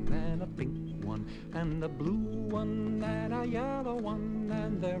one and a pink one and a blue one and a yellow one,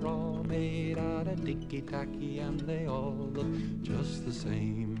 and they're all made out of ticky-tacky and they all look just the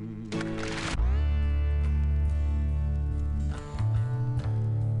same.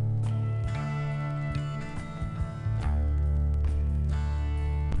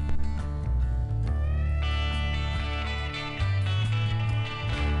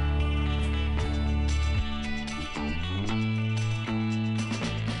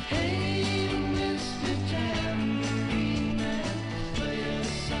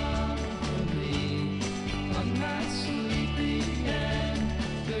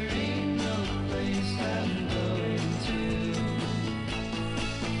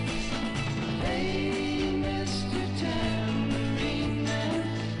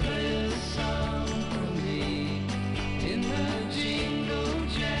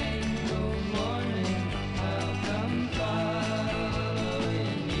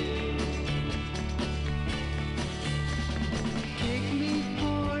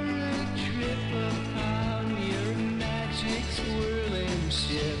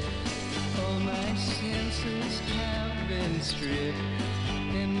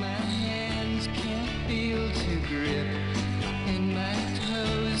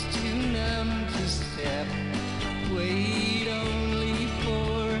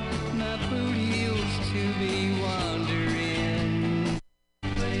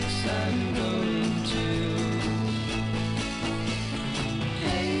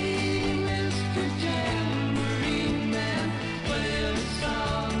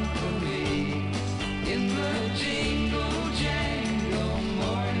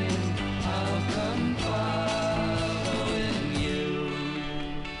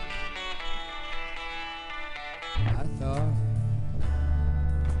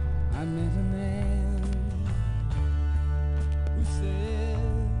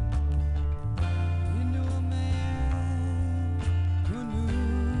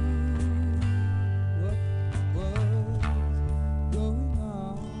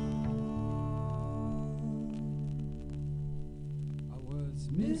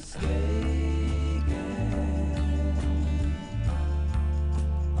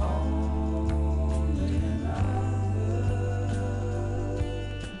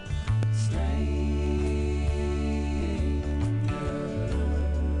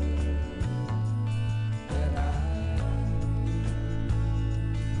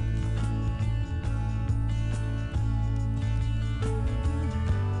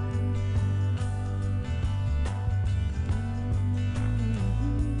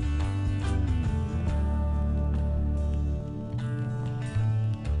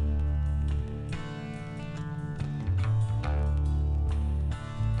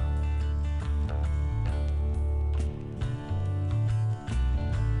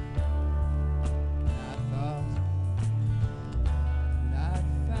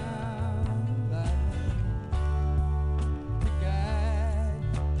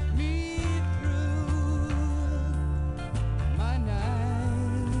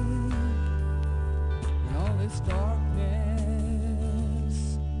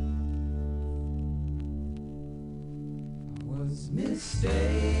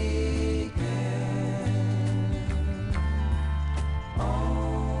 mistaken.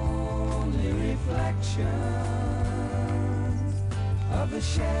 Only reflections of a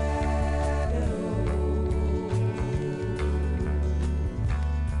shadow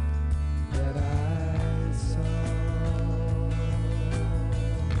that I saw.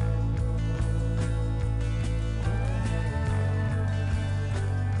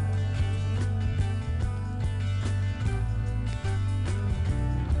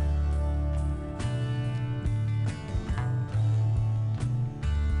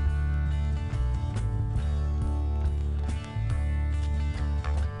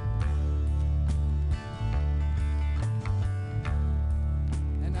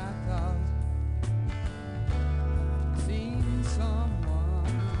 And I thought, seeing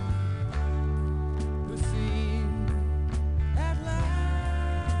someone who seemed at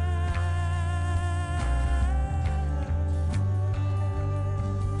last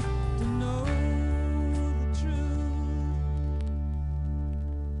to know the truth.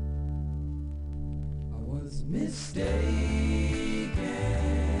 I was mistaken.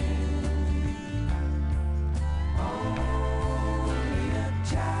 Only a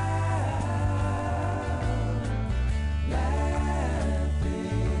child laughing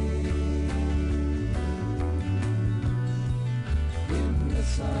in the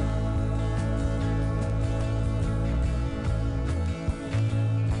sun.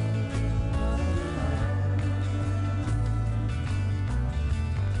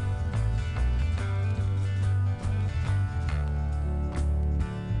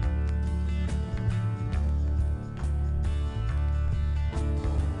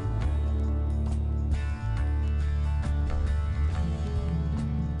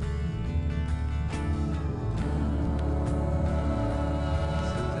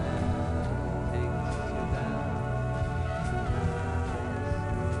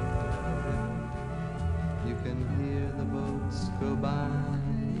 You can hear the boats go by.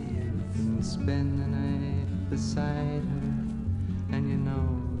 You can spend the night beside her, and you know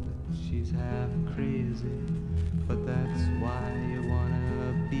that she's half crazy, but that's why you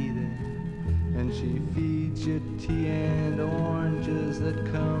wanna be there. And she feeds you tea and oranges that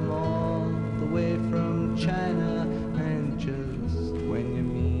come all the way from China. And just when you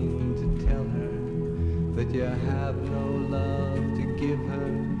mean to tell her that you have no love to give her,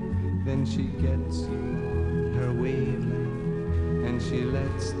 then she gets you her wavelength, and she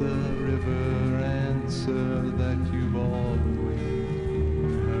lets the river answer that you've always been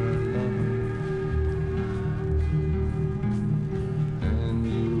her lover. And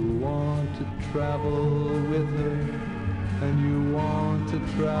you want to travel with her, and you want to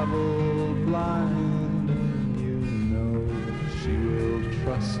travel blind, and you know that she will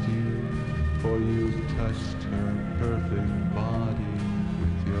trust you, for you've touched her perfect body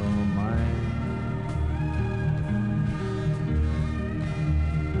with your mind.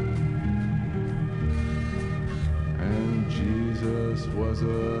 Jesus was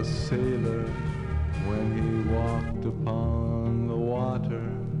a sailor when he walked upon the water,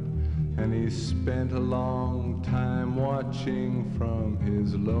 and he spent a long time watching from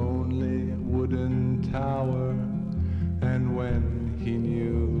his lonely wooden tower. And when he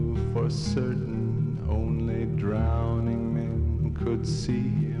knew for certain only drowning men could see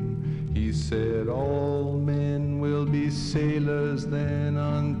him, he said, all men will be sailors then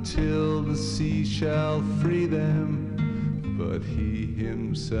until the sea shall free them. But he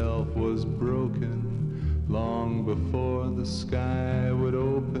himself was broken long before the sky would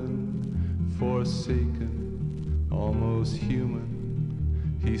open. Forsaken, almost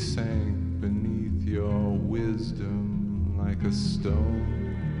human, he sank beneath your wisdom like a stone.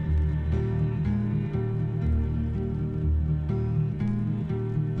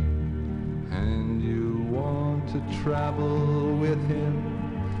 And you want to travel with him,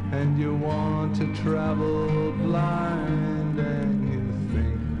 and you want to travel blind, and you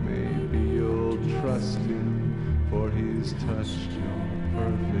think maybe you'll trust him, for he's touched your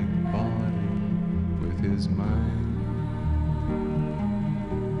perfect body with his mind.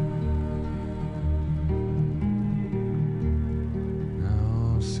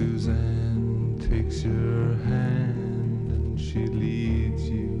 Now Suzanne takes your hand and she leads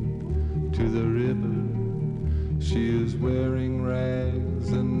you to the river. She is wearing rags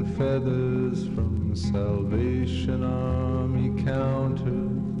and feathers from Salvation Army counter,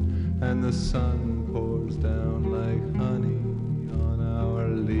 and the sun pours down like honey on Our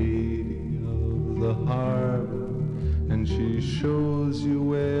Lady of the Harbor, and she shows you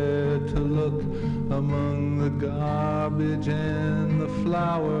where to look among the garbage and the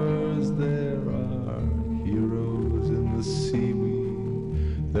flowers. There are heroes in the seaweed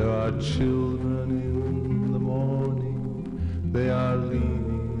There are children in the morning, they are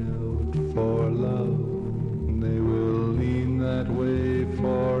leaning out for love. They will lean that way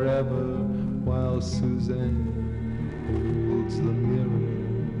forever while Suzanne holds the mirror.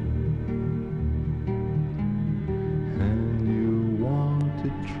 And you want to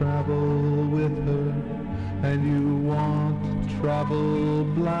travel with her, and you want to travel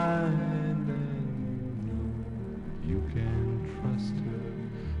blind, and you can trust her,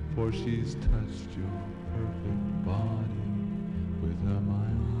 for she's touched your perfect body with her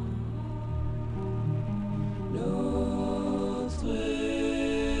mind. Notre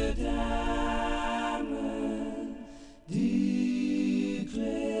Dame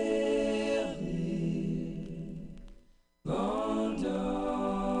d'éclairer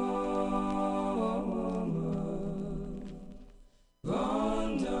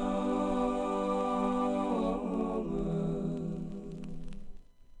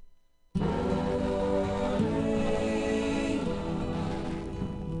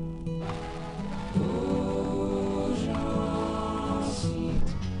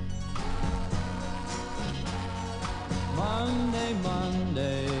Monday,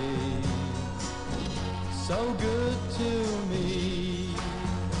 Monday, so good to me.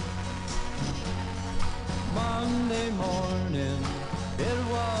 Monday morning, it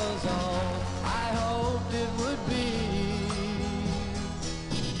was all I hoped it would be.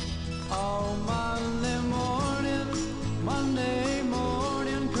 Oh, Monday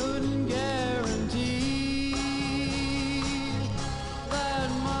morning couldn't guarantee that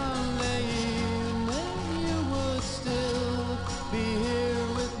Monday evening you would still be here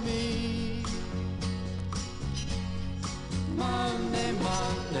with me. Monday,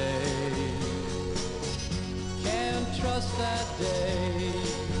 can't trust that day.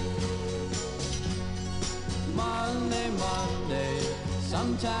 Monday,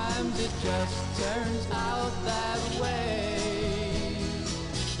 sometimes it just turns out that way.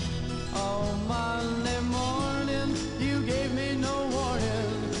 Oh, Monday morning, you gave me no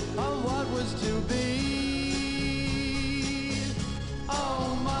warning of what was to be.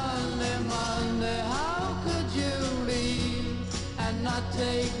 Oh, Monday, how could you leave and not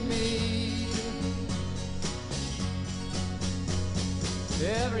take me?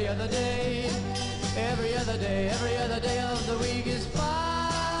 Every other day, every other day, every other day of the week is fine,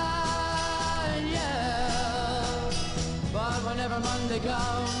 yeah. But whenever Monday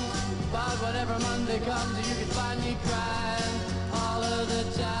comes, you can find me crying all of the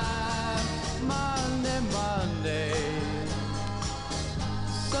time. Monday,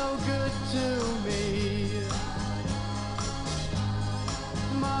 so good to me.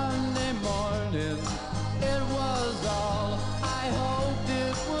 Monday morning, it was all I hoped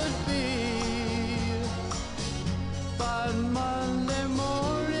it would be. But Monday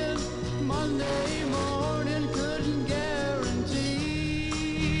morning couldn't guarantee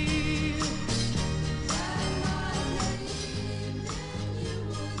that Monday evening you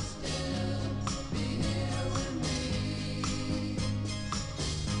would still be here with me.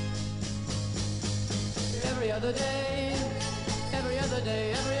 Every other day, every other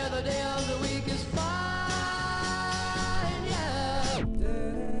day, every other day of the week is fine, yeah.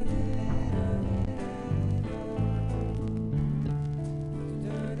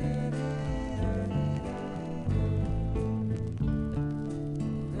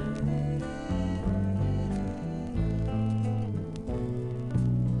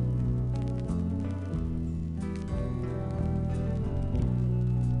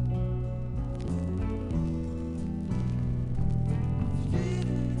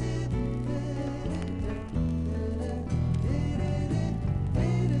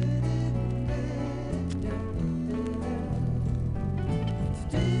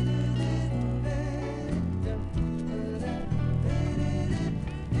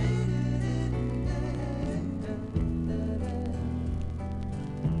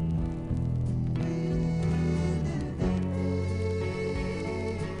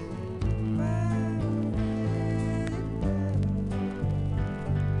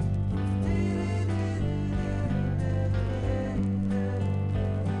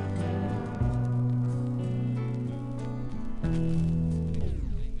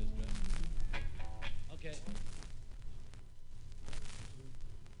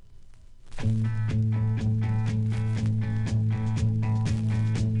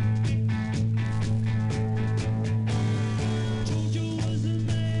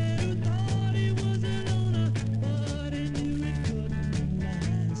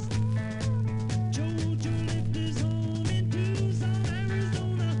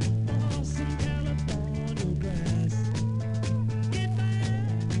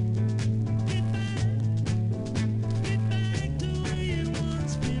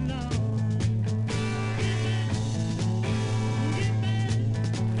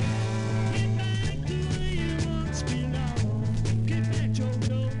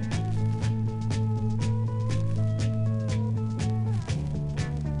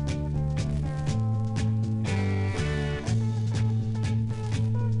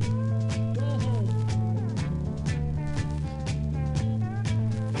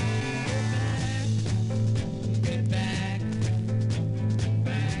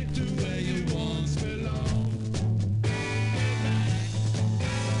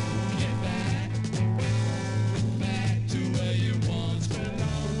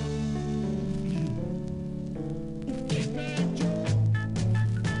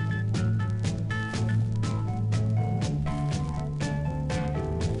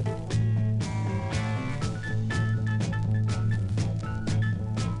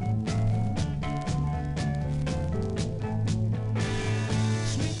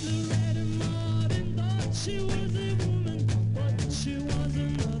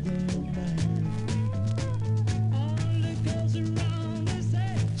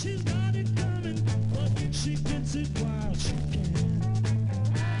 it while she can.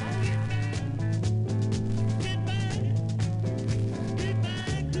 Get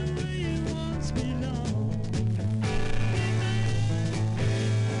back to where you once belonged.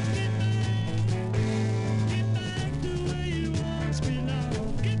 Get back to where you once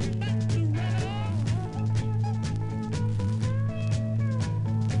belonged. Get back to right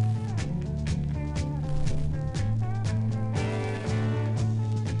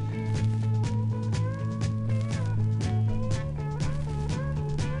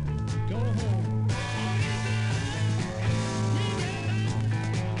go home.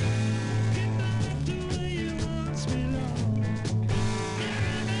 Get back to where you once belonged.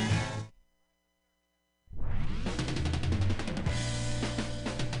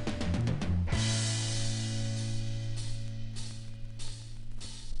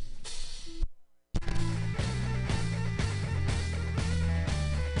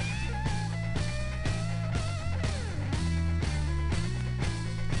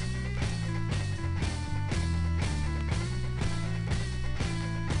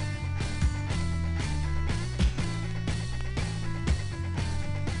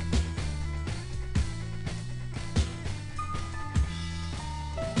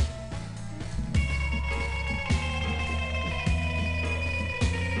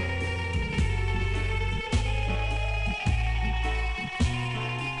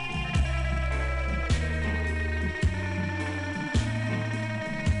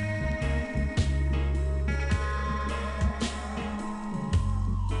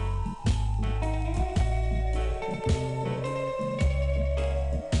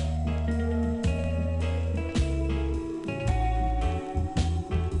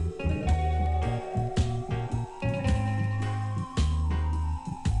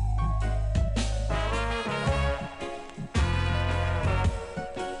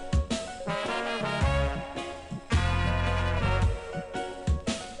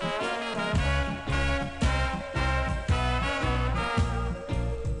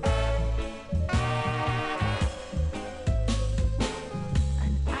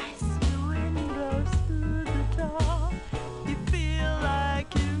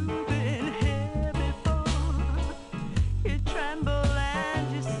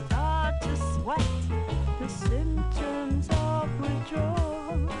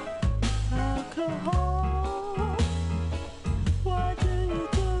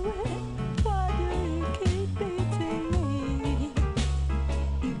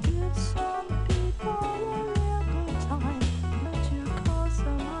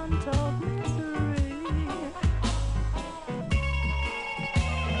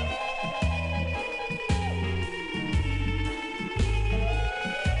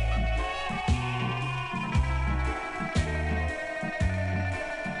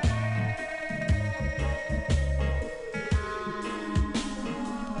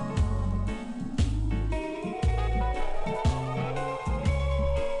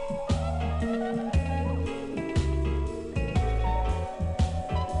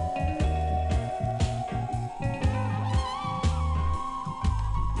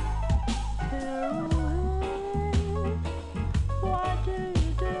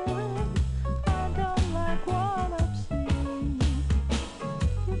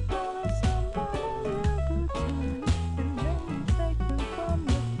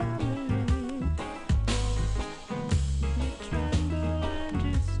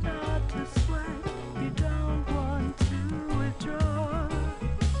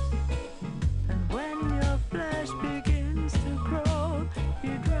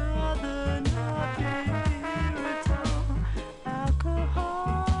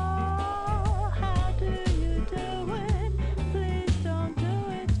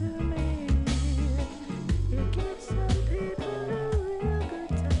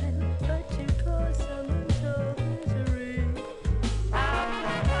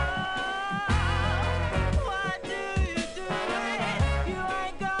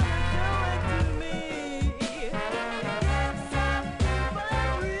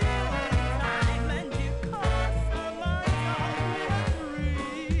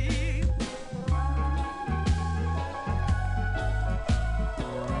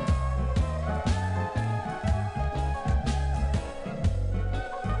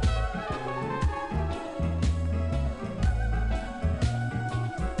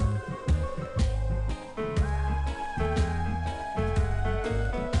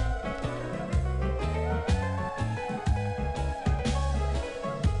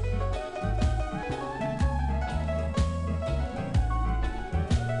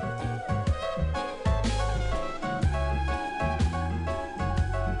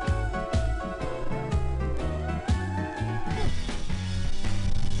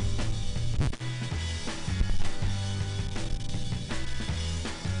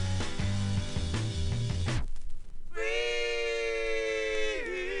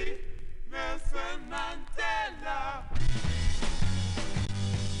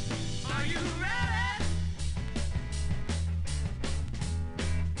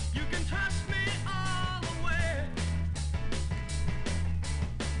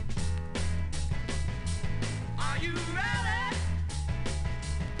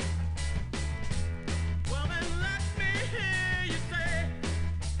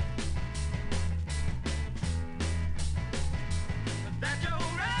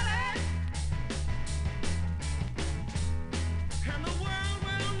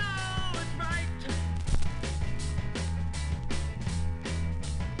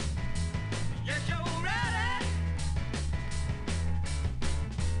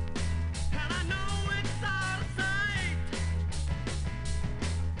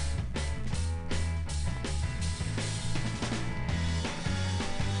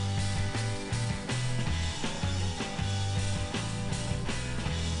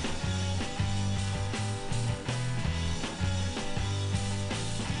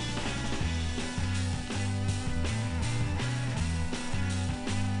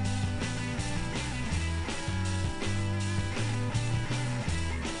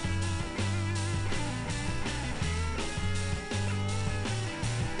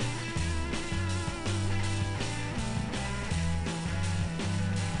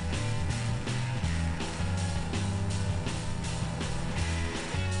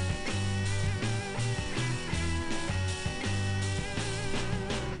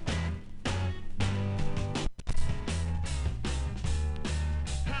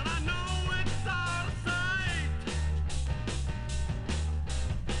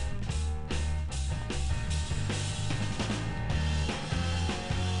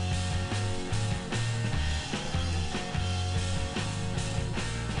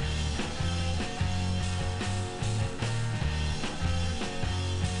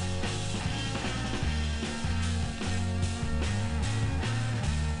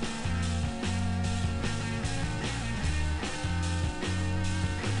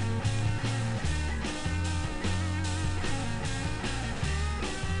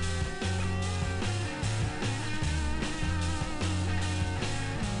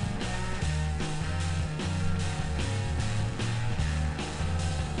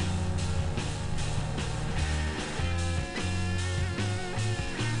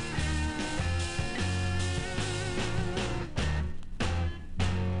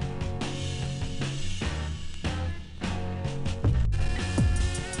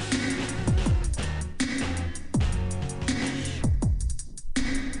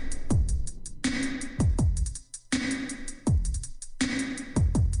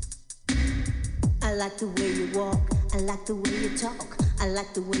 like the way you walk, I like the way you talk, I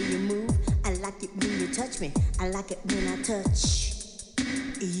like the way you move, I like it when you touch me, I like it when I touch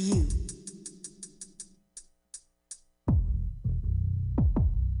you.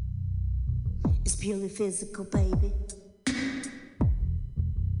 It's purely physical, baby.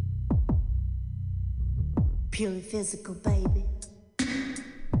 Purely physical, baby.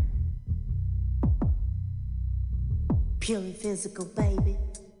 Purely physical, baby.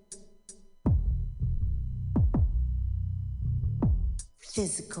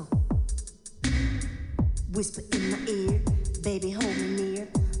 Physical. Whisper in my ear, baby, hold me near.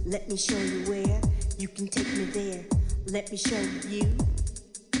 Let me show you where you can take me there. Let me show you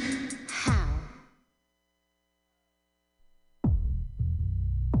how.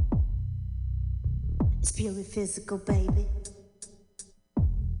 It's purely physical, baby.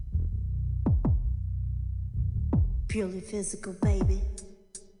 Purely physical, baby.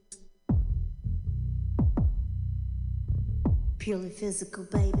 Purely physical,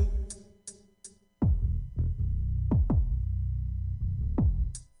 baby.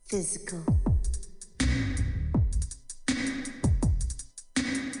 Physical.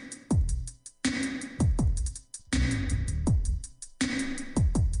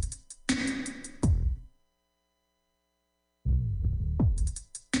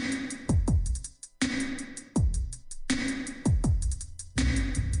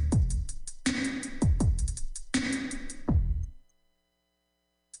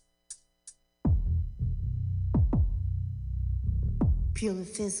 Purely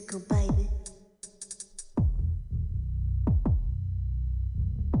physical, baby.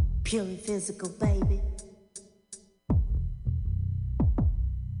 Purely physical, baby.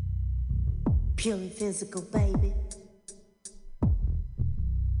 Purely physical, baby.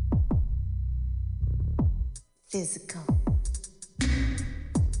 Physical.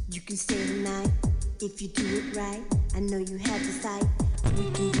 You can stay tonight if you do it right. I know you have the sight. We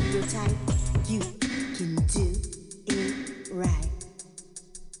can do your type. You can do it right.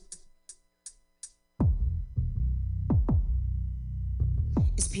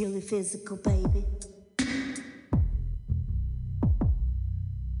 Purely physical, baby.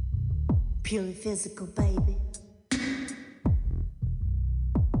 Purely physical, baby.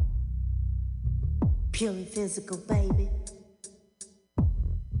 Purely physical, baby.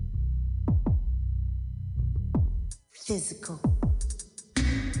 Physical.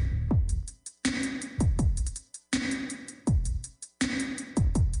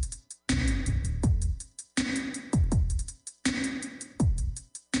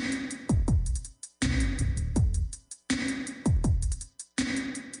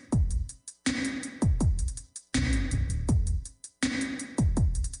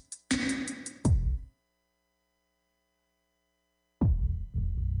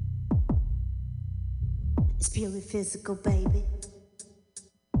 Purely physical, baby.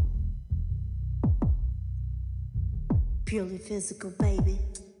 Purely physical, baby.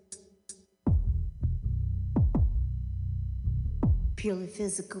 Purely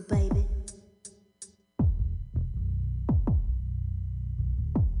physical, baby.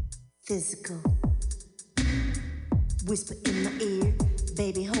 Physical. Whisper in my ear,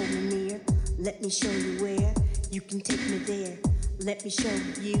 baby, hold me near. Let me show you where you can take me there. Let me show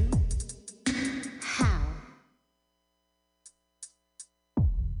you how.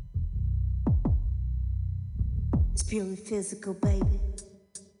 It's purely physical, baby.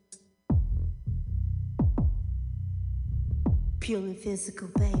 Purely physical,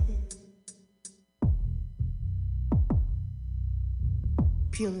 baby.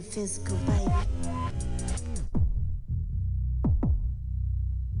 Purely physical, baby.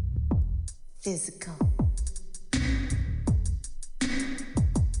 Physical.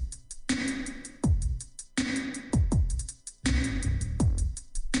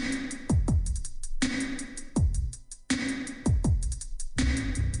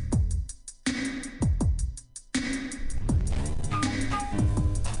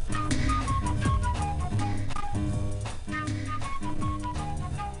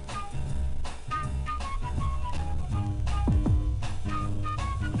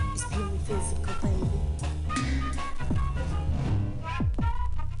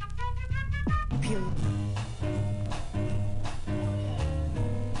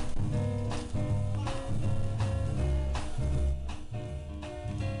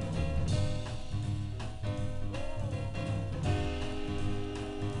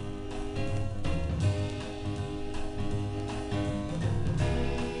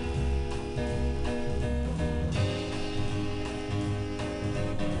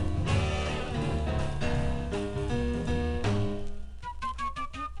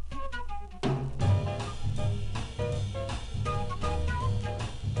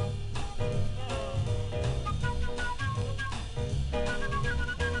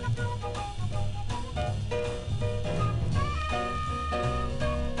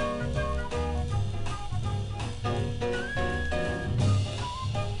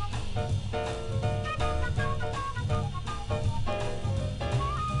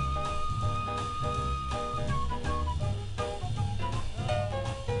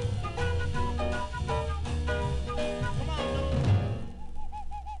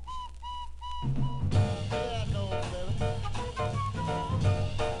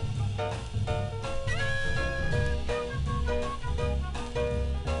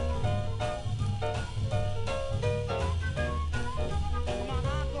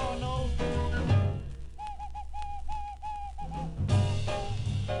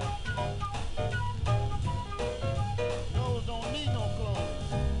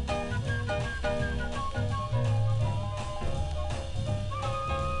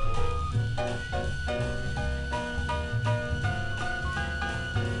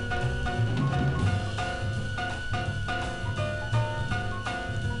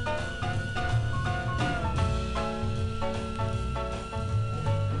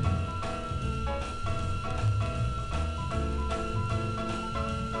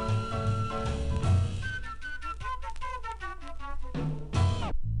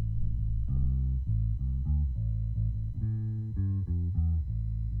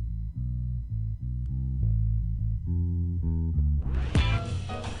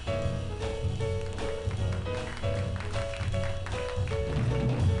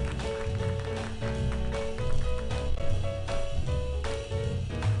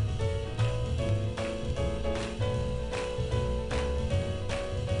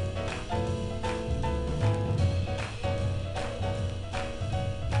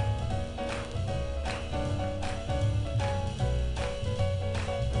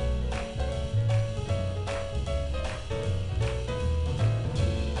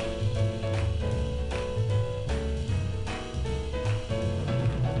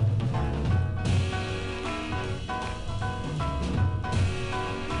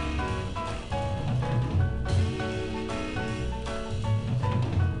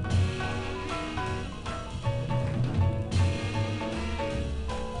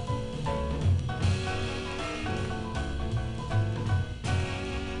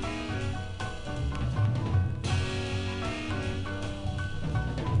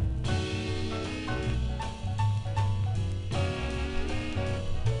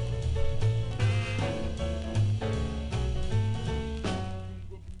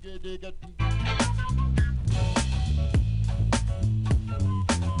 dig it.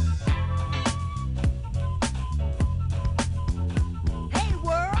 Hey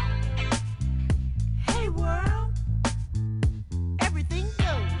world, hey world, everything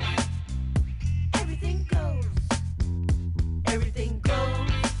goes, everything goes, everything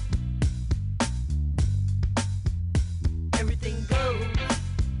goes, everything goes.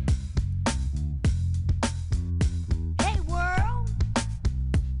 Hey world,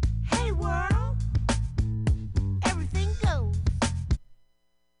 everything goes.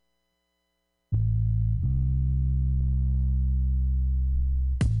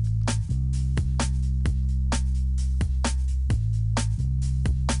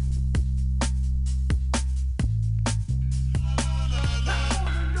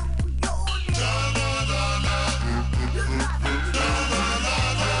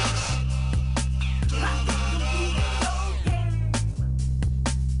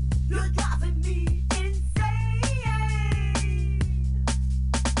 You're driving me insane.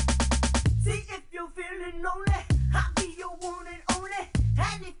 See, if you're feeling lonely, I'll be your one and only.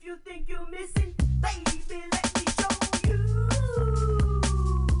 And if you think you're missing, baby, let me show you.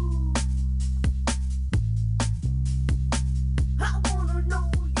 I wanna know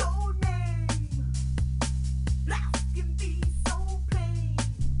your name. Life can be so plain.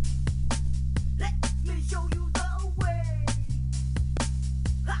 Let me show you the way.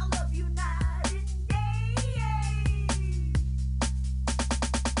 I love you night and day.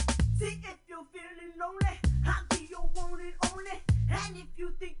 See, if you're feeling lonely, I'll be your one and only. And if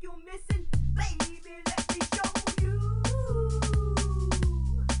you think you're missing, baby, let me show you.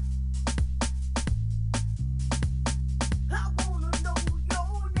 I wanna know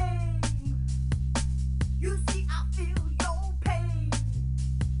your name. You see, I feel your pain.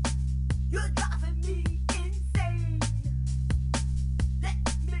 You're driving me insane. Let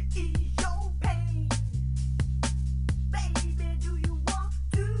me ease your pain. Baby, do you want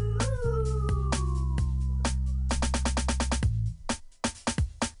to?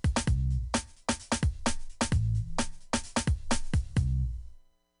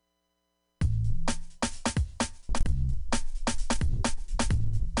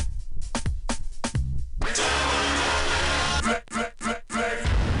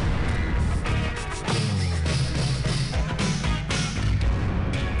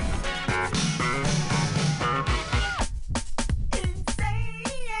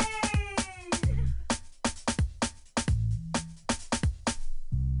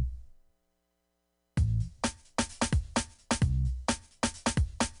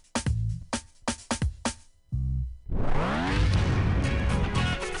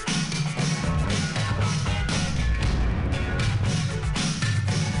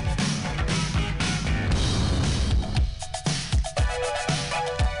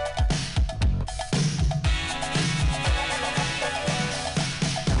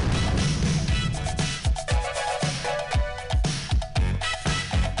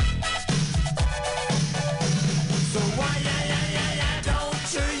 So why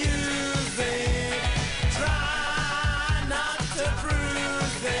don't you use it? Try not to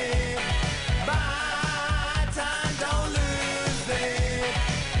bruise it. Buy time, don't lose it.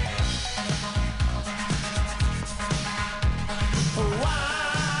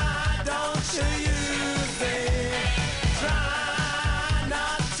 Why don't you use it? Try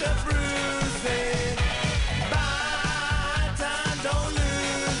not to bruise it. Buy time, don't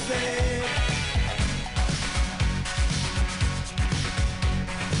lose it.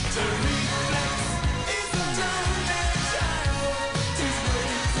 To reflex is a lonely child who's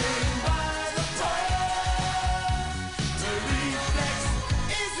waiting by the pole. To reflex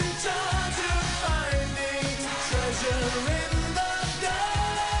is in charge of finding treasure in the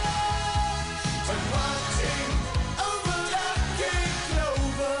dark. And watching over lucky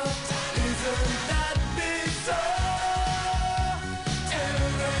clover, isn't that bizarre?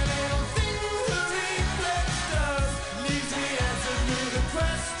 Everything the reflex does leaves the answer to the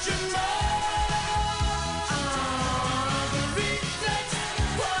question mark. The reflex,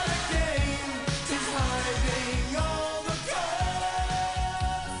 what a game, is hiding all the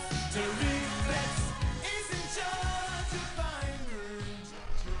cards. The reflex is in charge of finding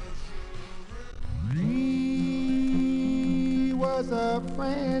treasure. He was a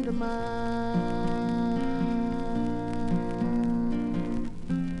friend of mine.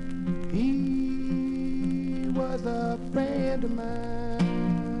 He was a friend of mine.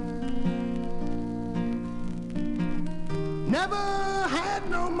 Never had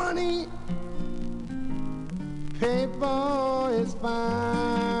no money, pay for his fine.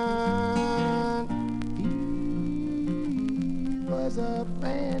 He was a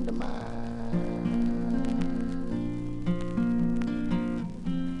friend of mine.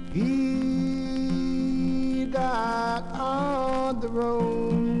 He got on the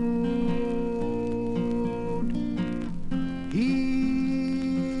road.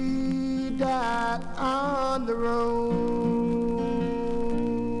 He died on the road.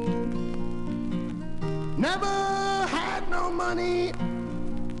 Never had no money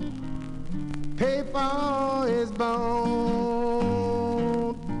pay for his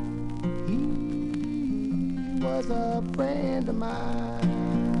bone. He was a friend of mine.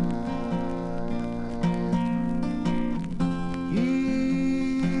 He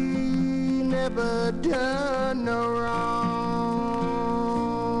never done no wrong.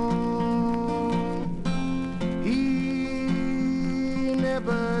 He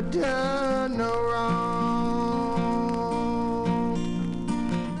never done no wrong.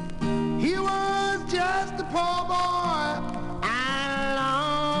 He was just a poor boy a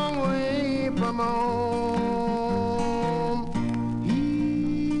long way from home.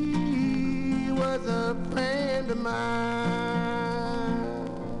 He was a friend of mine.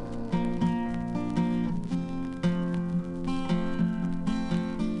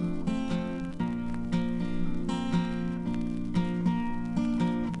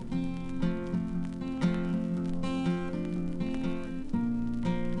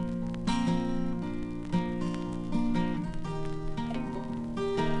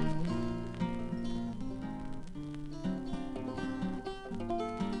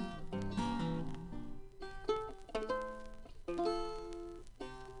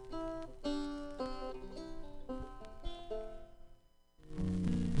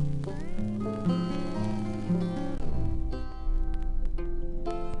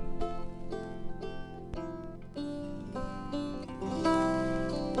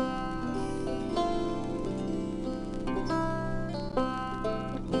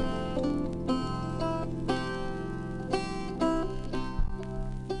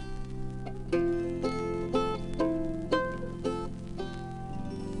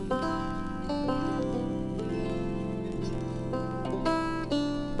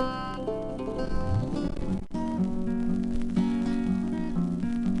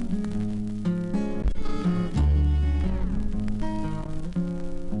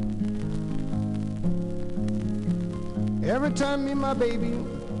 Every time me and my baby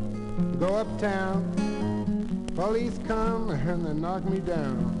go uptown, police come and they knock me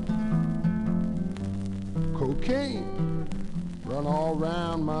down. Cocaine run all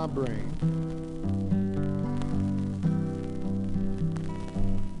around my brain.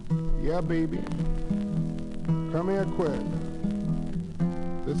 Yeah, baby, come here quick.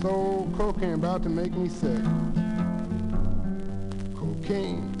 This old cocaine about to make me sick.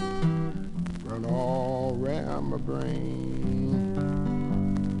 Cocaine run all around my brain.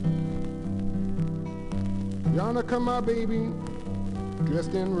 Yonder come my baby,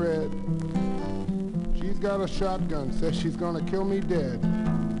 dressed in red. She's got a shotgun, says she's gonna kill me dead.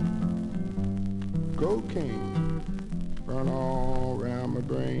 Cocaine run all around my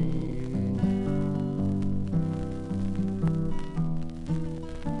brain.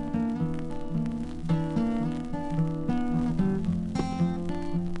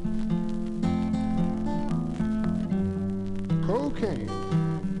 Cocaine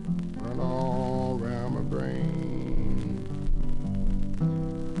run all around my brain.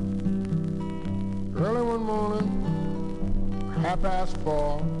 Early one morning,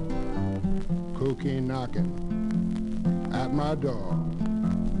 4:30, cocaine knocking at my door.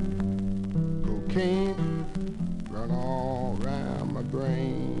 Cocaine run all around my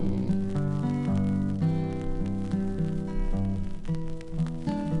brain.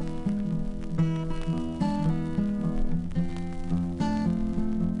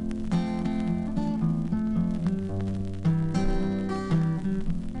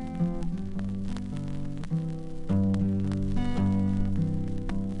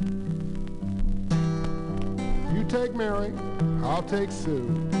 Take Mary, I'll take Sue.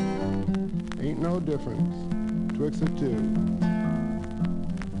 Ain't no difference twixt the two.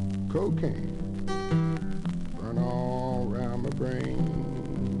 Cocaine run all around my brain.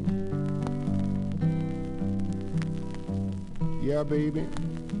 Yeah, baby,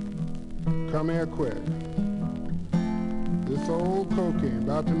 come here quick. This old cocaine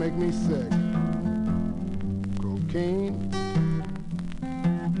about to make me sick. Cocaine.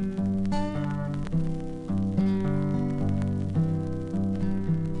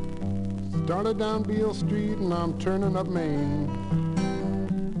 Started down Beale Street and I'm turning up Main,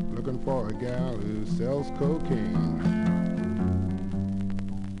 looking for a gal who sells cocaine.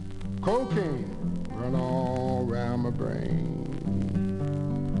 Cocaine run all around my brain.